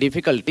danger and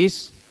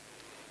difficulties,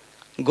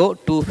 go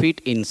 2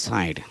 feet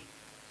inside.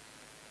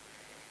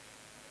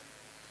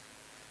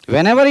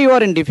 Whenever you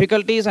are in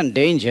difficulties and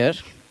danger,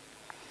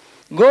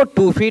 go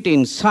 2 feet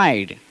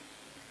inside."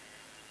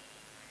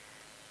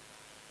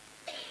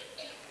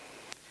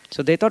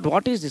 So they thought,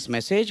 what is this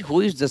message?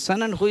 Who is the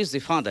son and who is the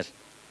father?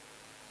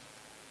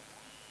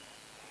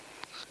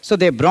 So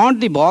they brought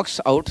the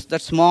box out,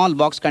 that small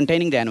box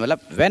containing the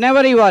envelope.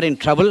 Whenever you are in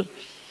trouble,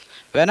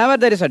 whenever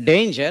there is a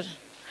danger,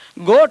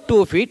 go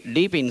 2 feet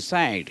deep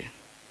inside.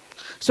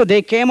 So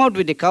they came out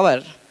with the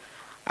cover,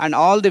 and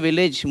all the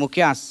village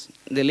mukhyas,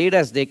 the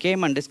leaders, they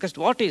came and discussed,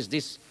 what is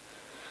this?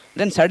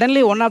 Then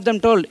suddenly one of them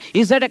told,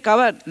 is that a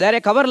cover? There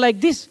a cover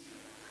like this?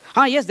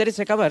 Yes, there is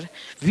a cover.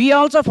 We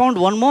also found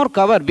one more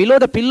cover below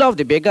the pillow of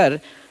the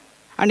beggar.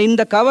 And in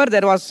the cover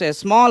there was a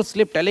small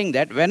slip telling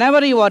that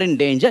whenever you are in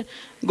danger,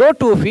 go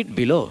 2 feet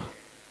below.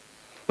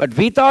 But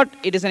we thought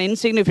it is an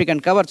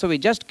insignificant cover, so we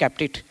just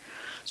kept it.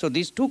 So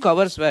these two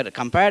covers were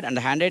compared and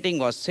the handwriting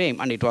was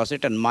same, and it was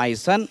written, "My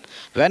son,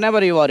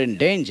 whenever you are in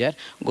danger,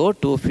 go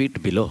 2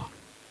 feet below."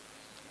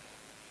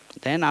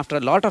 Then after a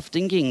lot of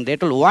thinking, they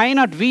told, why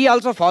not we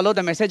also follow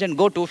the message and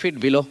go 2 feet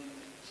below?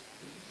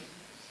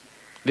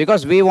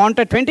 Because we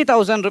wanted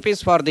 20,000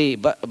 rupees for the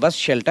bus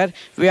shelter.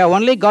 We have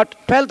only got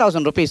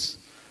 12,000 rupees.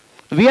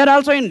 We are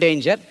also in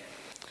danger.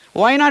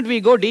 Why not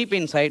we go deep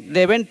inside?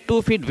 They went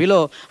 2 feet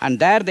below, and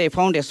there they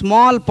found a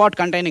small pot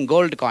containing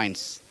gold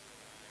coins.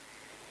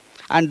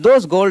 And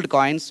those gold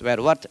coins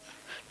were worth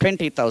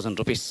 20,000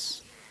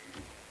 rupees.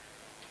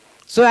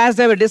 So as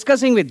they were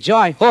discussing with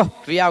joy,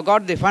 we have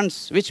got the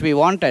funds which we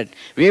wanted.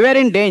 We were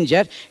in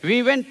danger.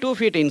 We went 2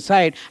 feet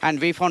inside, and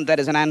we found there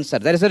is an answer.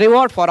 There is a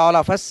reward for all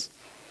of us.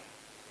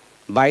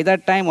 By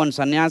that time, one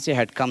sannyasi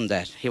had come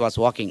there. He was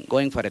walking,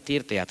 going for a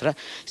tirtha yatra.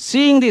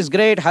 Seeing this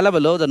great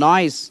hullabaloo, the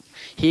noise,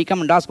 he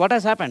came and asked, what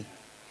has happened?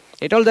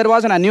 He told there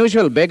was an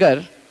unusual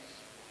beggar.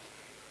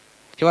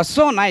 He was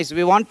so nice.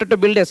 We wanted to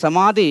build a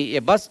samadhi,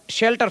 a bus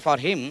shelter for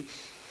him.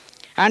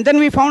 And then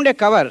we found a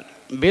cover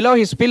below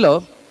his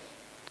pillow.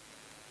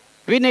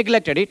 We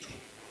neglected it.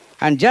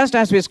 And just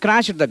as we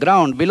scratched the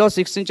ground, below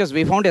 6 inches,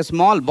 we found a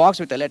small box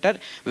with a letter.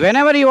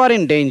 Whenever you are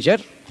in danger,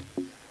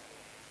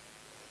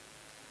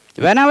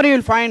 whenever you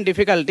will find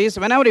difficulties,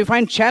 whenever you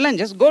find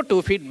challenges, go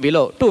 2 feet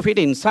below, 2 feet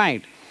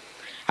inside.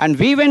 And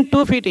we went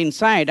 2 feet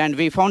inside, and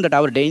we found that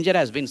our danger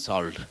has been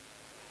solved.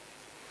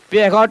 We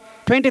have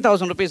got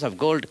 20,000 rupees of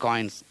gold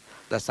coins.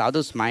 The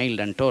sadhu smiled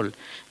and told,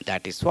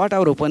 that is what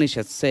our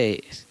Upanishad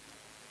says.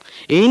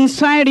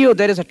 Inside you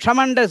there is a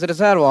tremendous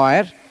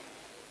reservoir,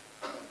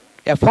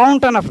 a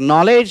fountain of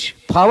knowledge,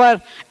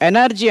 power,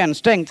 energy and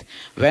strength.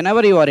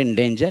 Whenever you are in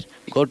danger,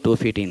 go 2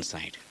 feet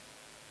inside.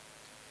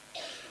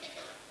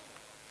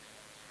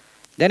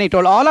 Then he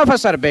told, all of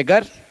us are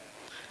beggar.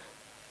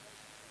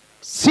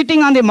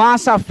 Sitting on the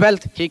mass of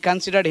wealth, he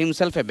considered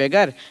himself a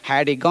beggar.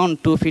 Had he gone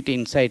 2 feet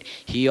inside,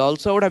 he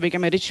also would have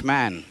become a rich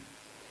man.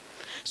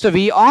 So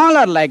we all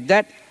are like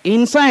that.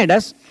 Inside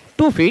us,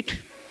 2 feet.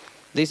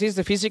 This is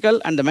the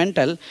physical and the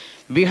mental.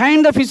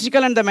 Behind the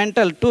physical and the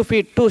mental, 2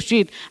 feet, 2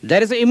 feet,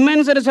 there is an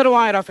immense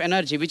reservoir of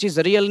energy, which is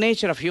the real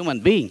nature of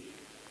human being.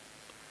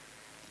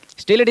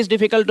 Still it is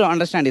difficult to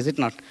understand, is it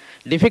not?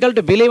 Difficult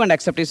to believe and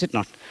accept, is it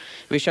not?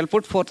 We shall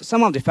put forth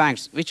some of the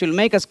facts which will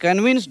make us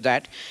convinced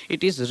that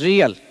it is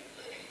real.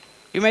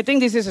 You may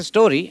think this is a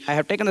story. I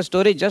have taken the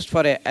story just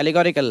for an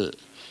allegorical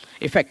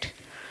effect.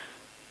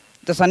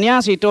 The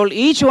sannyasi told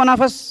each one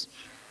of us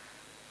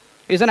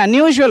is an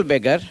unusual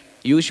beggar.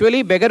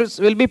 Usually beggars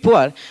will be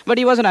poor, but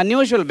he was an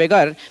unusual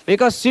beggar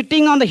because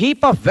sitting on the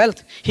heap of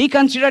wealth, he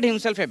considered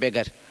himself a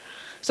beggar.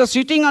 So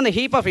sitting on the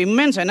heap of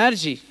immense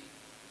energy,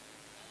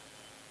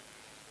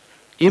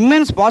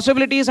 immense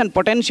possibilities and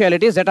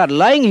potentialities that are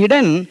lying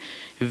hidden,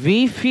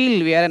 we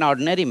feel we are an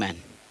ordinary man.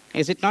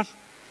 Is it not?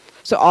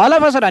 So all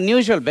of us are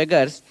unusual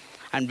beggars,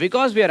 and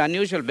because we are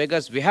unusual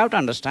beggars, we have to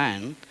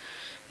understand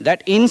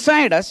that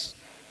inside us,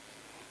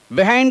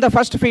 behind the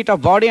first feet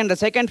of body and the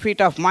second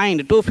feet of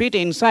mind, 2 feet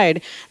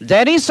inside,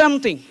 there is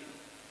something.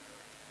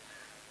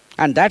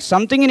 And that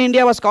something in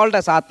India was called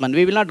as Atman.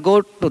 We will not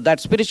go to that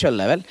spiritual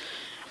level.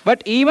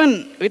 But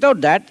even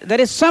without that, there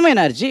is some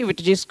energy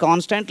which is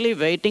constantly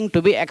waiting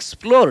to be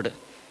explored.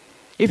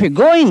 If you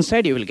go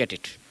inside, you will get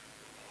it.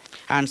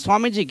 And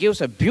Swamiji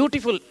gives a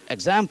beautiful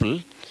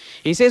example.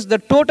 He says the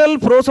total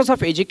process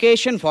of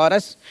education for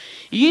us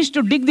is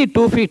to dig the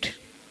 2 feet.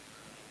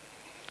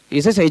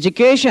 He says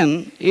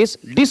education is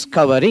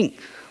discovering.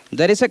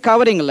 There is a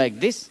covering like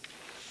this.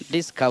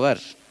 Discover.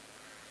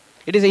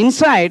 It is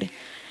inside.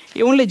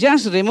 You only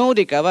just remove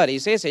the cover. He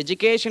says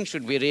education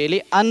should be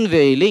really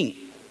unveiling.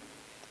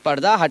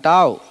 Parda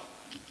hatao.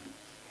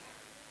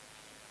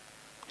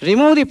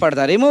 Remove the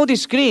parda, remove the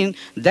screen.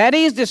 There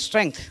is the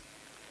strength.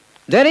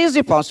 There is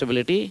a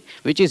possibility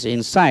which is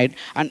inside,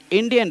 and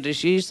Indian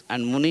rishis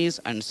and munis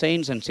and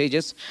saints and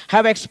sages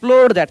have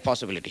explored that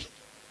possibility.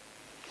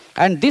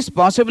 And this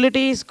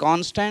possibility is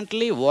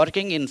constantly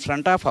working in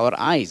front of our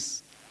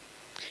eyes.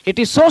 It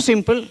is so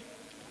simple,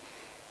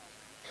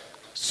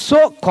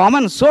 so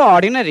common, so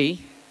ordinary,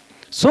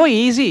 so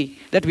easy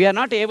that we are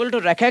not able to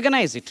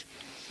recognize it.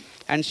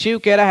 And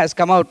Shiv Khera has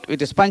come out with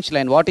his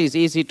punchline, what is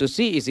easy to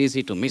see is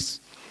easy to miss.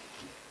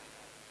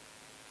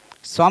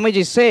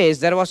 Swamiji says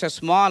there was a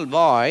small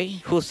boy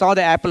who saw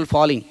the apple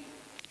falling.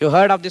 You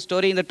heard of this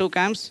story in the two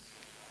camps?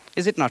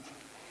 Is it not?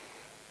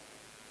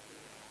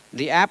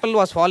 The apple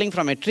was falling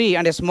from a tree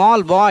and a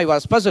small boy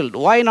was puzzled.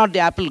 Why not the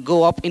apple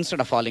go up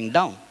instead of falling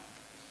down?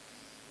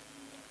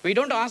 We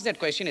don't ask that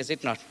question, is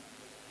it not?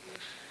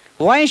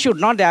 Why should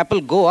not the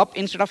apple go up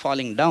instead of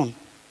falling down?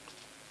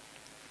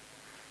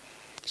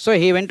 So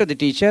he went to the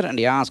teacher and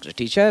he asked,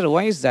 teacher,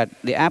 why is that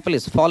the apple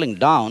is falling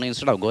down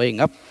instead of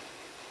going up?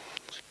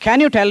 Can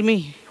you tell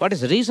me what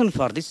is the reason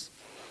for this?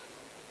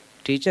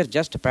 Teacher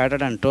just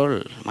patted and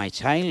told, my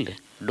child,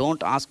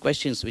 don't ask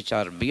questions which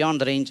are beyond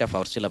the range of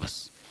our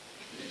syllabus.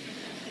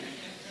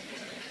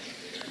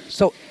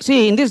 So,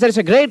 see, in this there is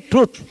a great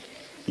truth.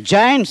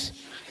 Giants,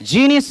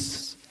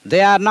 genius,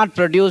 they are not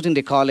produced in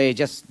the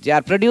colleges. They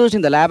are produced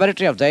in the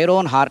laboratory of their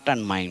own heart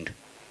and mind.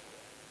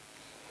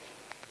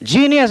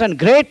 Genius and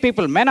great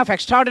people, men of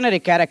extraordinary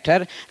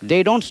character,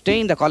 they don't stay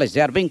in the college.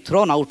 They are being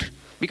thrown out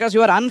because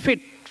you are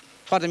unfit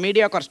for the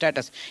mediocre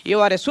status.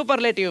 You are a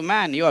superlative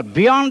man. You are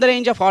beyond the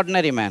range of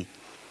ordinary man.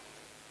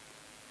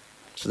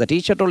 So the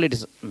teacher told it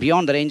is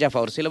beyond the range of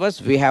our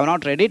syllabus. We have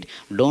not read it.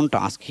 Don't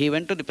ask. He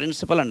went to the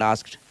principal and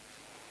asked.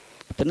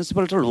 The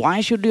principal told, why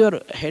should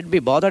your head be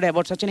bothered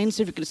about such an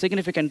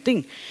insignificant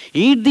thing?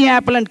 Eat the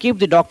apple and keep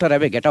the doctor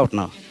away. Get out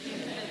now.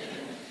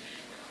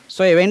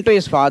 So he went to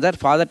his father.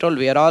 Father told,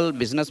 we are all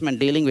businessmen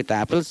dealing with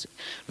apples.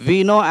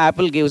 We know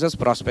apple gives us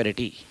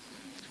prosperity.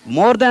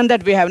 More than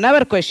that, we have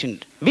never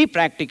questioned. Be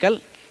practical.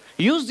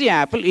 Use the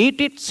apple, eat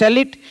it, sell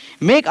it,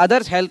 make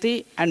others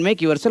healthy, and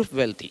make yourself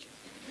wealthy.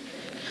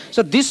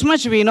 So this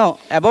much we know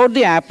about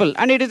the apple,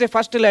 and it is the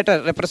first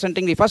letter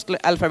representing the first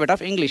alphabet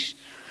of English.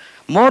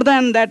 More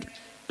than that,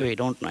 we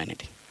don't know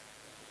anything.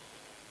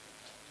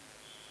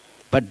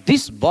 But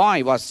this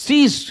boy was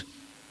seized.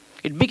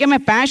 It became a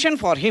passion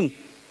for him.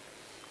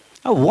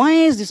 Why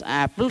is this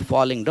apple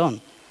falling down?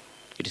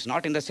 It is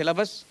not in the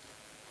syllabus.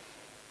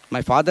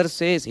 My father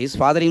says his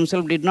father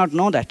himself did not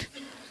know that.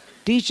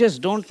 Teachers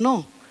don't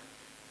know.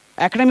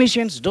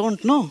 Academicians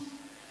don't know.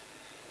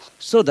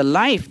 So the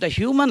life, the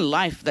human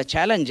life, the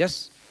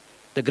challenges,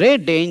 the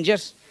great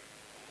dangers,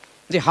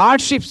 the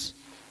hardships,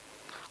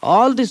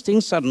 all these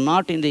things are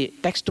not in the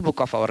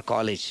textbook of our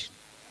college.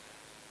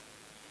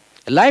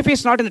 Life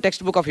is not in the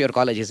textbook of your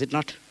college, is it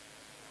not?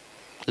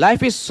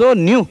 Life is so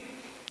new,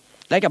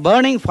 like a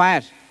burning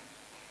fire.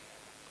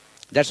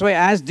 That's why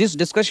as this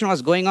discussion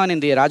was going on in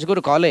the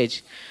Rajguru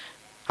College,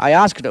 I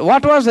asked,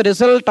 what was the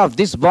result of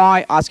this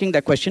boy asking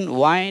the question,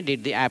 why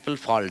did the apple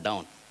fall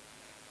down?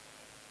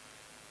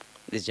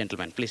 This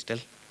gentleman, please tell.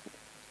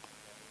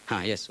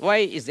 Yes, why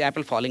is the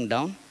apple falling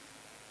down?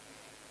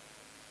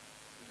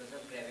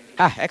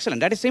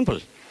 Excellent, that is simple.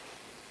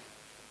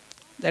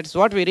 That's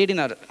what we read in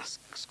our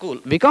school.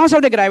 Because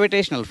of the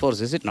gravitational force,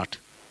 is it not?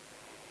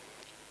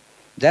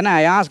 Then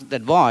I asked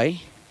that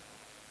boy,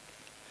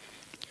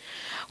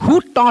 who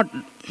taught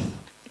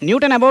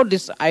Newton about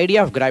this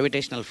idea of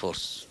gravitational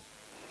force?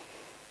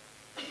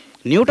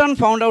 Newton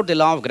found out the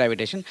law of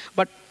gravitation,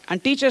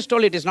 and teachers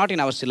told it is not in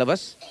our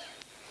syllabus.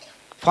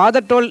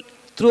 Father told,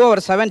 through our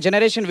 7th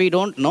generation, we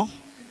don't know.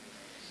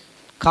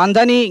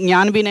 Khandani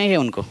jnaan bhi nahi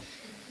hai unko.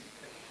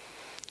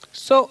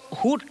 So,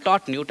 who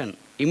taught Newton?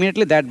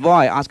 Immediately that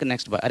boy asked the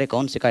next boy, Arey,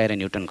 kaun sikhaya hai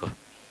Newton ko?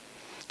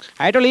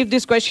 I told, if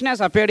this question has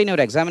appeared in your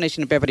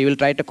examination paper, you will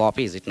try to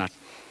copy, is it not?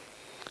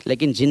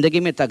 लेकिन जिंदगी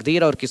में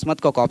तकदीर और किस्मत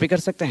को copy कर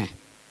सकते हैं?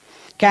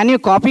 Can you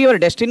copy your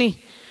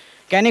destiny?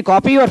 Can you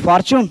copy your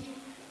fortune?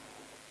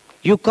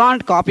 You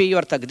can't copy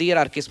your taqdeer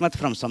or kismat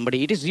from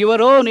somebody. It is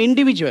your own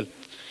individual.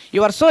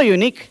 You are so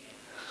unique,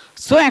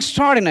 so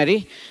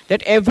extraordinary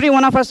that every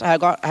one of us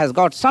has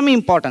got some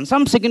importance,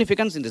 some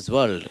significance in this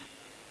world.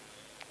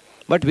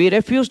 But we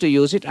refuse to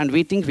use it and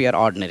we think we are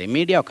ordinary,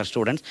 mediocre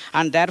students,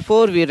 and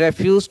therefore we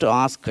refuse to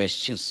ask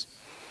questions.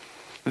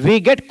 We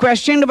get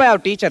questioned by our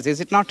teachers,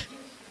 is it not?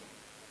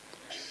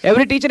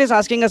 Every teacher is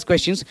asking us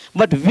questions,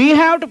 but we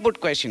have to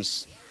put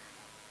questions.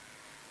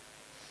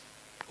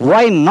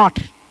 Why not?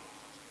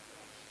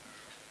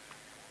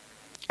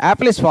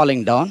 Apple is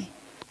falling down.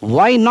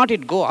 Why not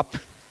it go up?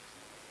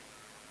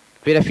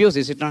 We refuse,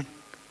 is it not?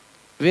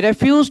 We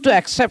refuse to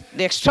accept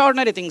the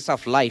extraordinary things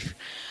of life.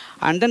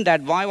 And then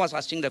that boy was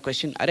asking the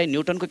question, Arey,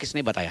 Newton ko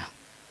kisne bataya?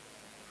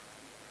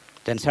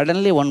 Then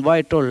suddenly one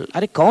boy told,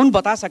 Arey, kaun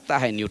bata sakta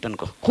hai Newton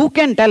ko? Who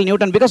can tell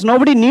Newton? Because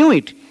nobody knew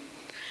it.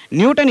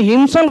 Newton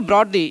himself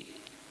brought the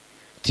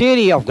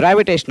theory of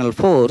gravitational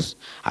force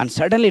and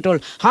suddenly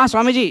told,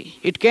 Swamiji,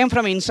 it came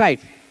from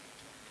inside.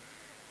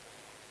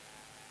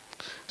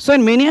 So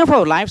in many of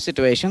our life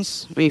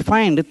situations, we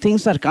find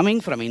things are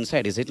coming from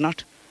inside, is it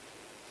not?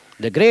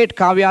 The great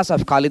kavyas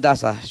of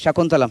Kalidasa,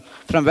 Shakuntalam,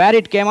 from where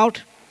it came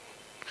out?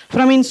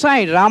 From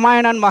inside,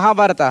 Ramayana and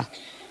Mahabharata.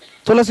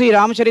 Tulasi,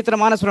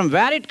 Ramacharitra from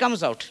where it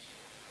comes out?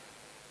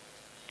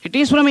 It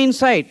is from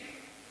inside.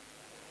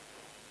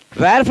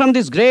 Where from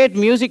this great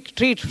music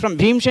treat from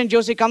Bhimshan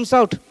Joshi comes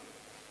out?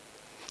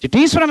 It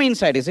is from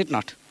inside, is it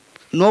not?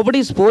 Nobody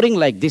is pouring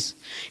like this.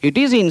 It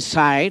is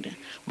inside,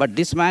 but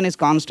this man is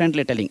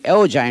constantly telling,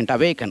 oh giant,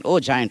 awaken,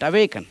 oh giant,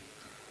 awaken.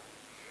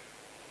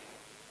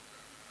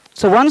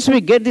 So once we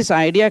get this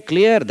idea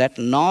clear that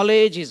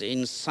knowledge is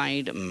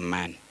inside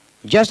man,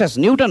 just as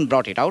Newton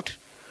brought it out,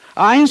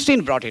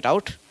 Einstein brought it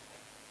out,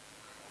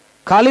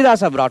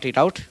 Kalidasa brought it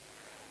out,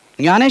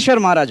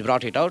 Jnaneshwar Maharaj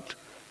brought it out,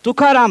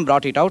 Tukaram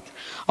brought it out,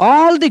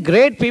 all the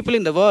great people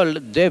in the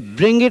world, they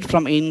bring it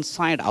from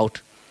inside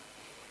out.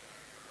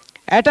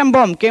 Atom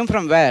bomb came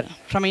from where?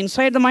 From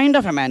inside the mind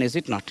of a man, is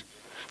it not?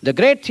 The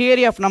great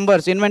theory of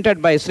numbers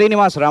invented by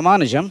Srinivas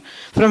Ramanujan,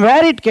 from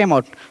where it came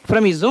out?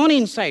 From his own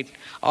inside.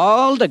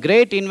 All the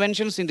great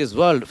inventions in this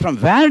world, from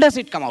where does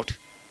it come out?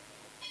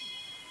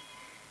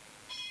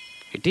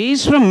 It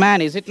is from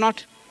man, is it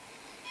not?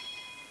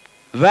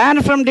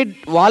 Where from did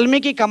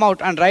Valmiki come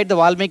out and write the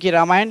Valmiki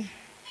Ramayana?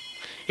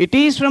 It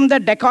is from the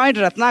dacoit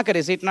Ratnakar,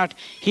 is it not?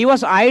 He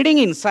was hiding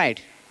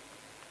inside.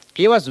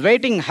 He was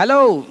waiting,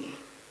 hello.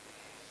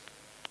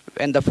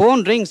 When the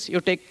phone rings, you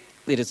take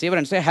the receiver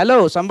and say,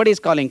 hello, somebody is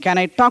calling. Can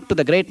I talk to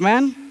the great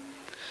man?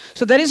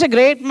 So there is a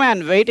great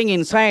man waiting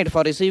inside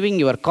for receiving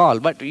your call,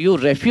 but you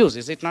refuse,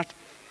 is it not?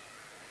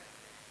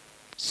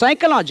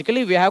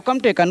 Psychologically, we have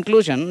come to a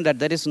conclusion that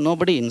there is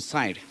nobody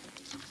inside.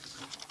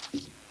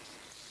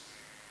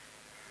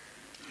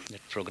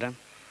 That program.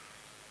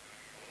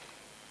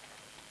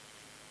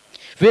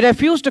 We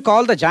refuse to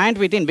call the giant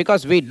within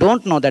because we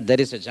don't know that there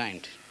is a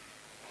giant.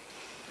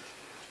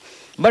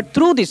 But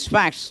through these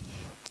facts,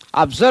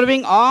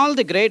 observing all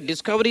the great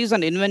discoveries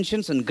and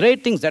inventions and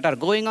great things that are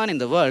going on in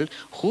the world,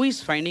 who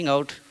is finding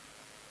out?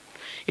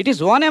 It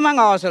is one among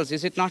ourselves,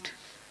 is it not?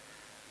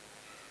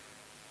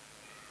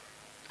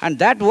 And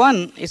that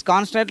one is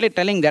constantly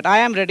telling that I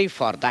am ready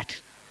for that.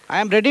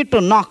 I am ready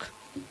to knock.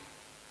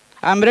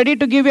 I am ready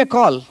to give a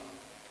call.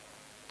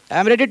 I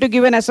am ready to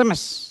give an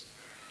SMS.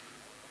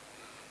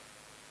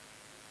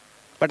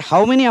 But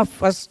how many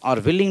of us are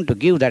willing to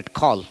give that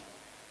call?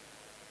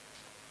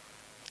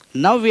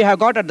 Now we have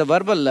got at the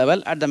verbal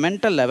level, at the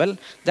mental level,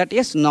 that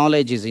yes,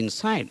 knowledge is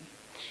inside.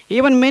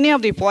 Even many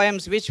of the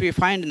poems which we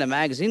find in the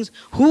magazines,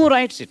 who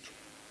writes it?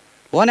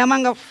 One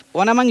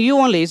among you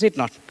only, is it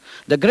not?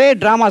 The great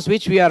dramas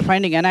which we are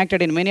finding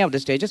enacted in many of the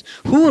stages,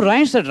 who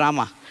writes the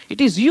drama? It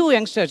is you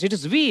youngsters, it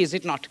is we, is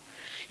it not?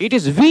 It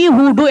is we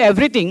who do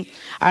everything,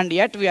 and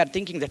yet we are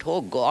thinking that,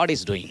 oh, God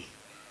is doing.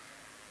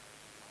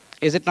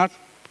 Is it not?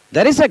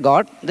 There is a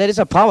God, there is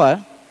a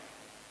power,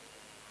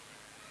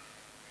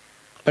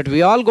 but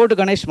we all go to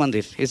Ganesh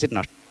Mandir, is it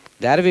not?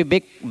 There we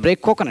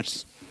break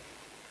coconuts.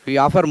 We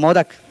offer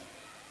modak.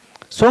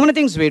 So many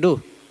things we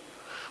do.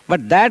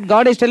 But that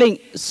God is telling,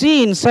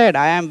 see inside,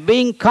 I am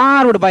being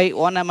carved by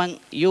one among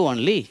you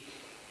only.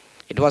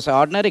 It was an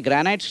ordinary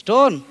granite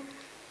stone.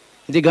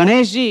 The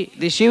Ganeshji,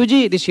 the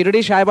Shivji, the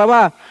Shirdi Sai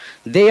Baba,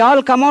 they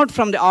all come out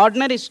from the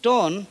ordinary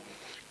stone,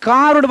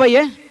 carved by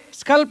a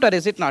sculptor,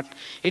 is it not?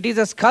 It is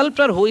a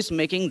sculptor who is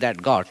making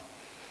that God.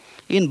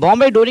 In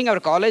Bombay, during our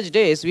college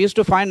days, we used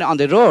to find on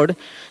the road,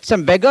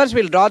 some beggars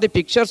will draw the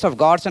pictures of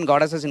gods and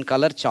goddesses in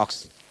color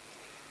chalks.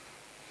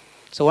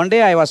 So one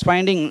day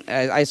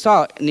I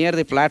saw near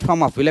the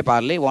platform of Vile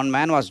Parle, one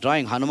man was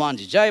drawing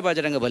Hanumanji, Jai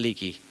Bajranga Bali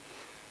ki.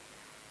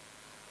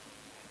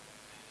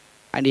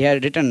 And he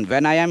had written,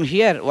 when I am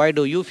here, why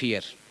do you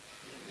fear?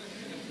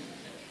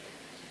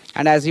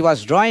 And as he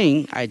was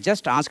drawing, I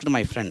just asked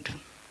my friend,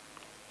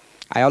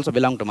 I also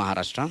belong to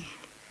Maharashtra,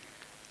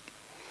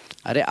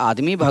 अरे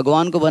आदमी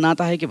भगवान को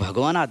बनाता है कि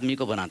भगवान आदमी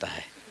को बनाता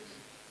है?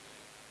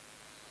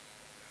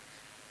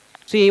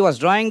 See, he was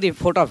drawing the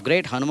photo of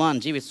great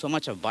Hanumanji with so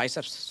much of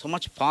biceps, so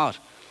much power.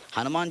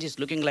 Hanumanji is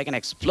looking like an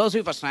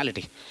explosive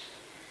personality.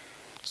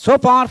 So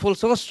powerful,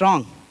 so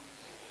strong.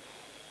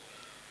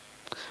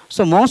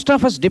 So most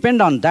of us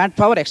depend on that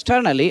power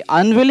externally,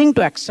 unwilling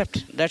to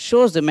accept. That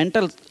shows the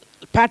mental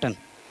pattern,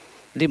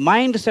 the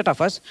mindset of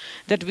us,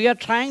 that we are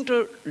trying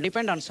to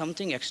depend on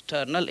something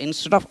external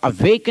instead of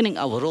awakening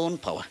our own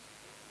power.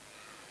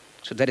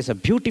 So there is a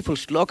beautiful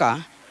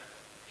shloka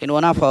in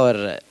one of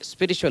our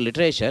spiritual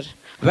literature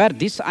where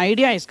this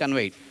idea is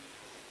conveyed.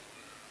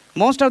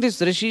 Most of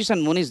these rishis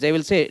and munis, they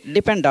will say,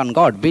 depend on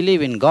God,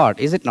 believe in God,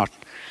 is it not?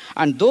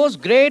 And those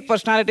great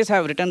personalities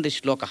have written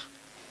this shloka.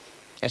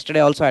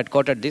 Yesterday also I had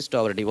quoted this to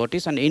our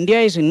devotees, and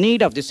India is in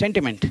need of this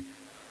sentiment.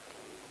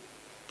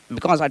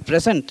 Because at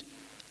present,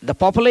 the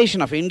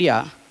population of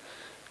India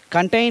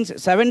contains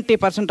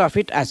 70% of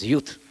it as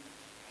youth.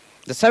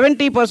 The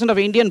 70% of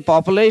Indian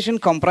population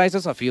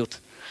comprises of youth.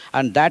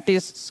 And that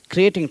is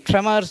creating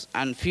tremors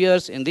and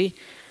fears in the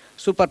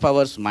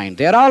superpower's mind.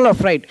 They are all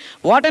afraid.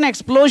 What an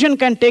explosion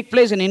can take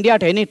place in India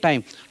at any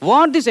time.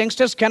 What these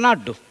youngsters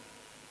cannot do.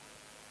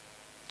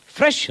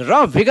 Fresh,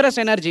 raw, vigorous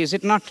energy, is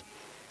it not?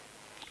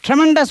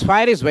 Tremendous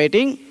fire is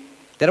waiting.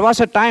 There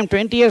was a time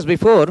 20 years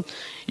before,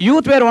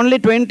 youth were only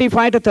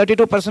 25 to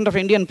 32% of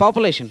Indian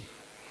population.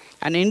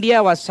 And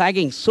India was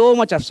sagging, so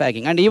much of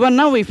sagging. And even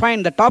now we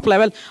find the top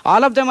level,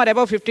 all of them are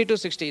above 50 to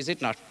 60, is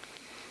it not?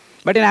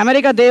 But in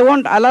America, they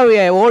won't allow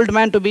an old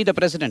man to be the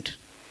president.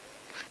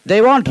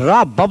 They want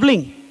raw,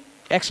 bubbling,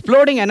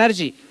 exploding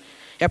energy,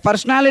 a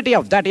personality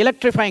of that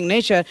electrifying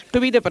nature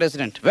to be the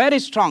president. Very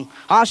strong.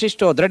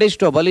 Ashishto,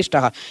 Dradishto,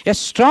 Balishtaha. A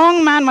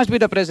strong man must be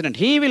the president.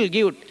 He will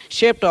give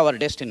shape to our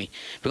destiny.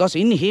 Because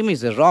in him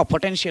is a raw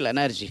potential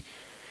energy.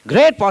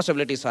 Great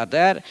possibilities are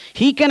there.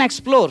 He can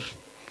explore.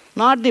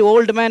 Not the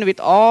old man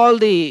with all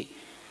the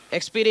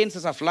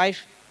experiences of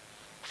life,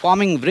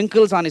 forming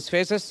wrinkles on his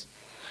faces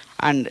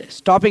and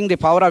stopping the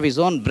power of his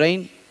own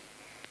brain,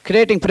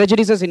 creating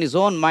prejudices in his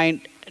own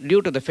mind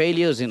due to the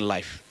failures in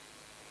life.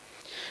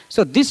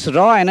 So this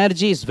raw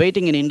energy is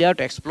waiting in India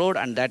to explode,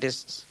 and that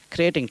is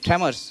creating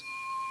tremors.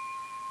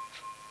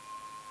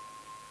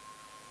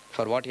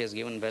 For what he has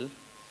given Bell?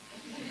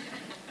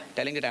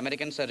 Telling that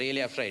Americans are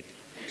really afraid.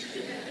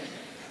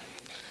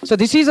 So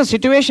this is a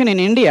situation in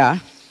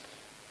India.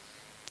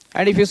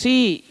 And if you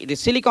see the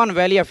Silicon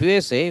Valley of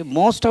USA,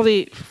 most of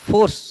the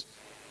force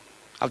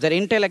of their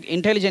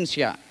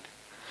intelligentsia,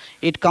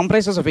 it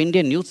comprises of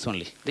Indian youths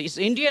only. It's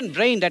Indian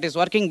brain that is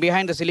working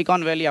behind the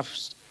Silicon Valley of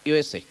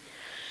USA.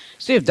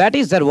 So if that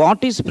is there,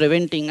 what is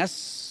preventing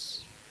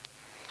us?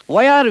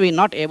 Why are we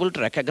not able to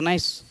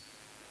recognize?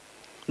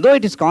 Though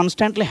it is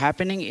constantly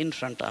happening in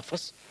front of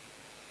us.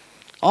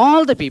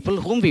 All the people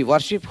whom we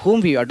worship,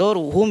 whom we adore,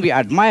 whom we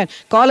admire,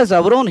 call as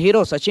our own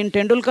heroes, Sachin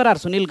Tendulkar or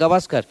Sunil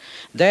Gavaskar.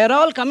 They are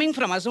all coming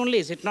from us only,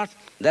 is it not?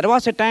 There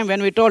was a time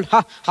when we told,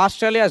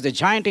 Australia is the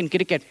giant in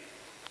cricket.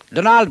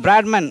 Donald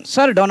Bradman,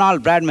 Sir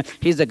Donald Bradman,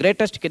 he is the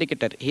greatest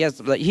cricketer. He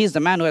is the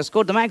man who has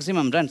scored the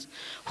maximum runs.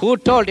 Who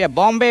told a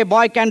Bombay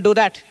boy can do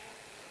that?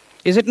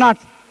 Is it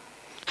not?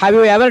 Have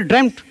you ever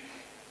dreamt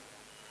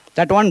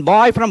that one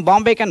boy from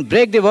Bombay can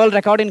break the world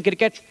record in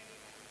cricket?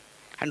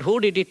 And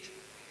who did it?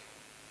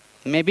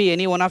 Maybe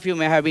any one of you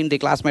may have been the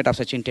classmate of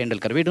Sachin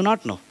Tendulkar. We do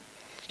not know.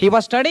 He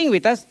was studying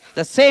with us.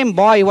 The same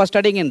boy who was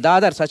studying in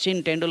Dadar,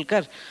 Sachin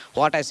Tendulkar.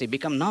 What has he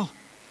become now?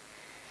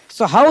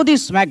 So how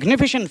these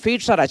magnificent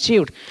feats are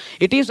achieved?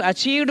 It is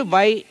achieved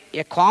by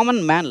a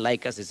common man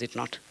like us, is it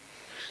not?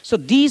 So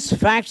these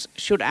facts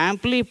should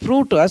amply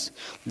prove to us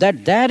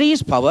that there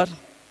is power,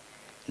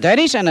 there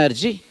is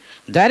energy,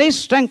 there is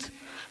strength,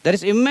 there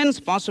is immense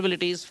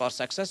possibilities for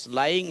success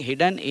lying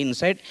hidden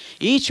inside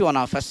each one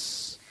of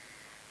us.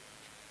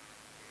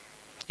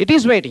 It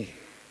is waiting.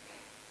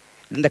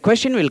 Then the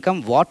question will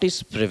come, what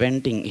is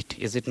preventing it?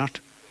 Is it not?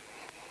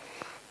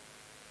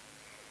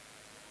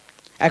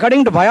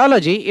 According to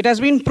biology, it has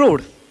been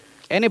proved.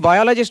 Any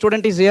biology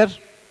student is here?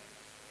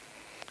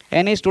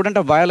 Any student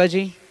of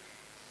biology?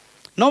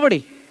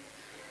 Nobody?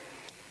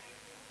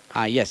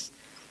 Yes.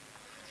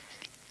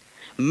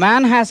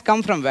 Man has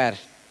come from where?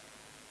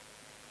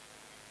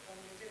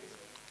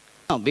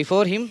 No,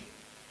 before him?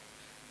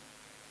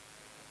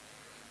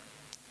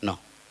 No.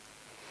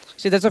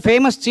 See, there's a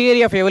famous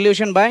theory of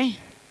evolution by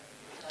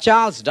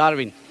Charles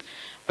Darwin,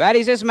 where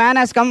he says man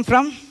has come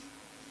from.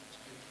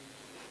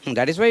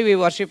 That is why we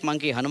worship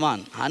monkey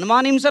Hanuman.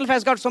 Hanuman himself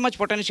has got so much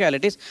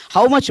potentialities.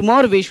 How much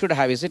more we should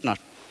have, is it not?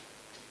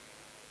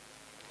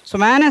 So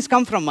man has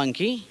come from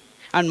monkey,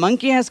 and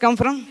monkey has come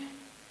from.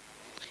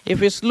 If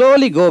we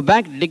slowly go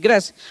back,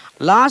 digress,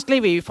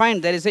 lastly we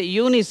find there is a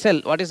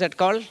unicell. What is that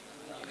called?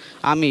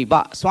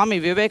 Amoeba. Swami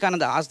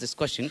Veerbharadrananda asked this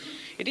question.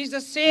 It is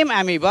the same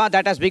amoeba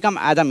that has become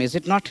Adam, is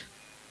it not?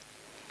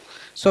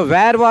 So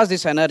where was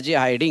this energy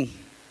hiding?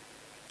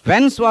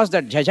 Whence was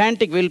that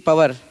gigantic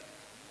willpower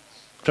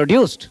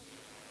produced?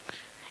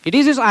 It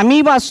is this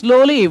amoeba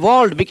slowly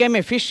evolved, became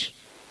a fish.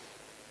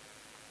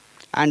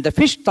 And the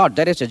fish thought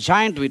there is a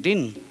giant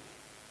within.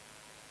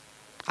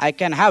 I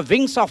can have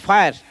wings of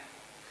fire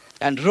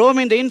and roam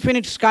in the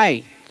infinite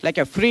sky like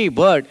a free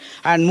bird.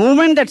 And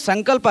moment that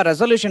sankalpa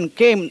resolution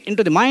came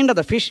into the mind of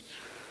the fish,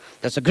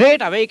 there's a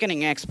great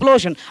awakening, an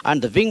explosion,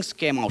 and the wings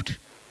came out.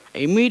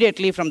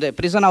 Immediately from the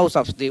prison house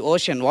of the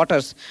ocean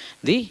waters,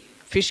 the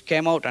fish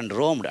came out and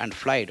roamed and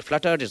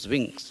fluttered its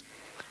wings.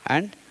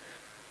 And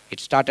it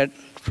started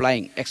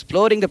flying,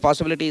 exploring the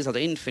possibilities of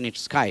the infinite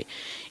sky.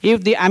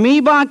 If the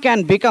amoeba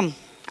can become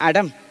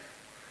Adam,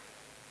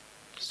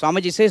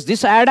 Swamiji says,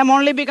 this Adam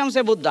only becomes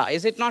a Buddha,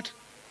 is it not?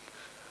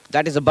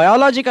 That is a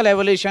biological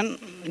evolution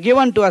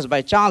given to us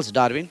by Charles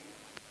Darwin.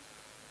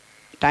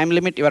 Time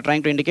limit you are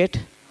trying to indicate?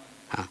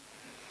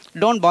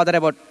 Don't bother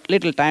about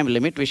little time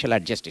limit, we shall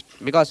adjust it.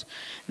 Because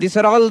these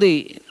are all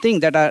the things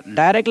that are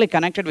directly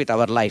connected with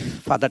our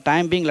life. For the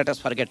time being, let us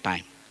forget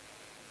time.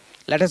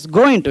 Let us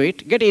go into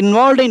it, get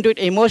involved into it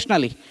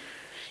emotionally.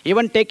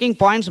 Even taking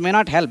points may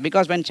not help,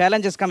 because when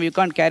challenges come, you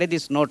can't carry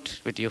this note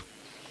with you.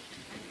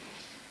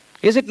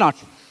 Is it not?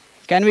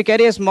 Can we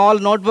carry a small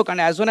notebook and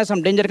as soon as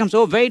some danger comes,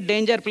 oh wait,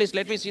 danger, please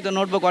let me see the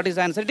notebook, what is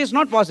the answer? It is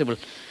not possible.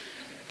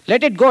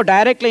 Let it go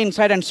directly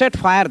inside and set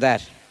fire there.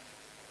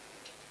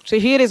 See,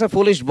 here is a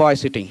foolish boy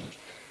sitting.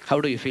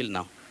 How do you feel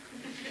now?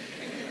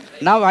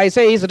 Now I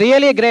say he's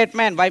really a great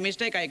man. By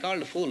mistake I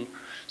called fool.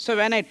 So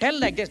when I tell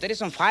like this, there is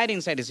some fire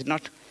inside, is it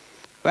not?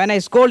 When I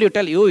scold, you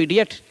tell, you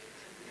idiot.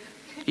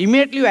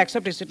 Immediately you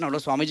accept, is it not? Oh,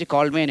 Swamiji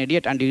called me an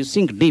idiot, and you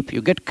sink deep,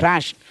 you get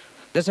crashed.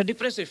 There's a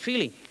depressive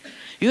feeling.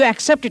 You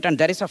accept it and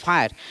there is a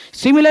fire.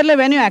 Similarly,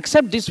 when you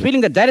accept this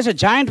feeling that there is a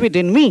giant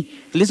within me,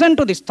 listen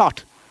to this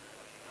thought.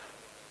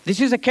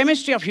 This is the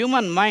chemistry of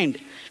human mind.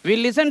 We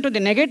listen to the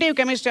negative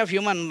chemistry of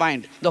human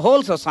mind. The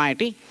whole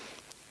society,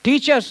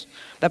 teachers,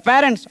 the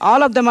parents,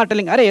 all of them are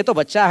telling, अरे ये तो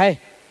बच्चा है,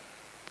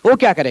 वो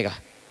क्या करेगा?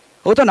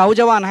 वो तो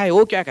नौजवान है,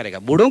 वो क्या करेगा?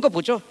 बूढ़ों को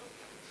पूछो.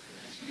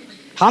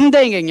 हम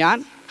देंगे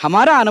ज्ञान,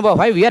 हमारा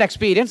अनुभव है, we are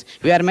experienced,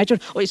 we are mature.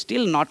 Oh,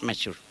 still not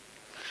mature.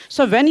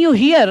 So when you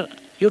hear,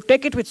 you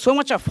take it with so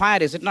much of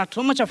fire, is it not?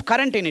 So much of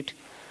current in it.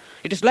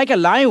 It is like a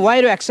live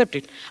wire, you accept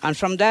it. And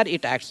from there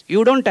it acts.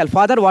 You don't tell,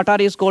 Father, what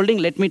are you scolding?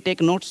 Let me take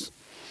notes.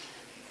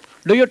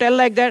 Do you tell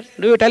like that?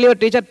 Do you tell your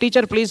teacher,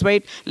 teacher, please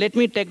wait, let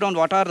me take down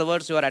what are the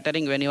words you are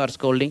uttering when you are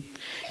scolding?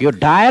 You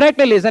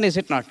directly listen, is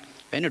it not?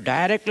 When you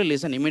directly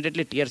listen,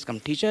 immediately tears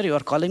come. Teacher, you are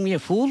calling me a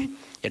fool,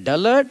 a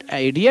dullard,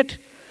 an idiot.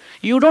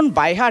 You don't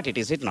by heart it,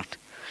 is it not?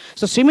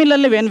 So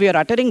similarly, when we are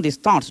uttering these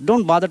thoughts,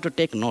 don't bother to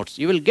take notes.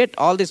 You will get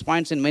all these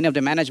points in many of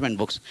the management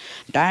books.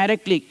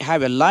 Directly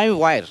have a live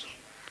wire.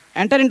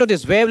 Enter into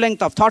this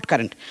wavelength of thought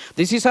current.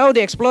 This is how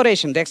the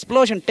exploration, the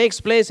explosion takes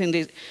place in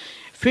the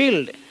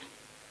field.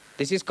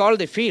 This is called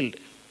the field.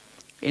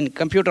 In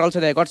computer also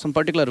they got some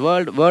particular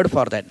word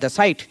for that, the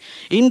site.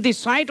 In the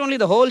site only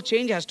the whole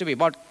change has to be.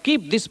 But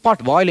keep this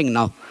pot boiling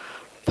now.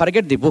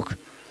 Forget the book.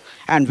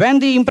 And when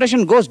the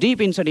impression goes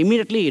deep inside,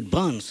 immediately it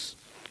burns.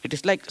 It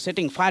is like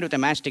setting fire with a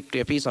matchstick to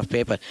a piece of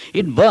paper.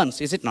 It burns,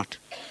 is it not?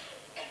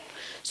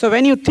 So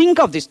when you think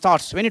of these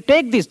thoughts, when you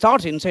take these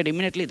thoughts inside,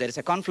 immediately there is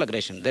a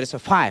conflagration, there is a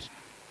fire.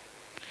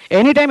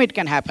 Anytime it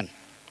can happen.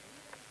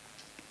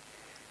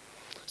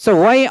 So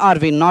why are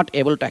we not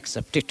able to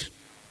accept it?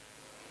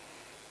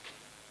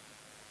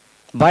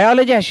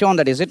 Biology has shown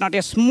that, is it not?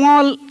 A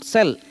small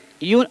cell,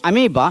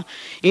 amoeba,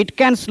 it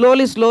can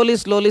slowly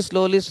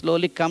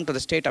come to the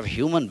state of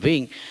human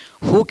being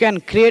who can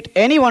create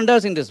any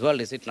wonders in this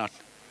world, is it not?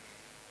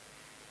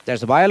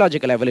 There's a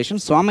biological evolution.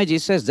 Swamiji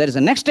says there is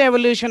a next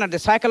evolution at the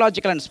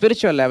psychological and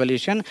spiritual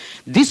evolution.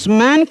 This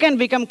man can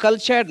become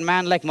cultured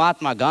man like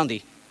Mahatma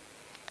Gandhi,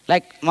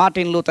 like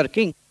Martin Luther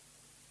King.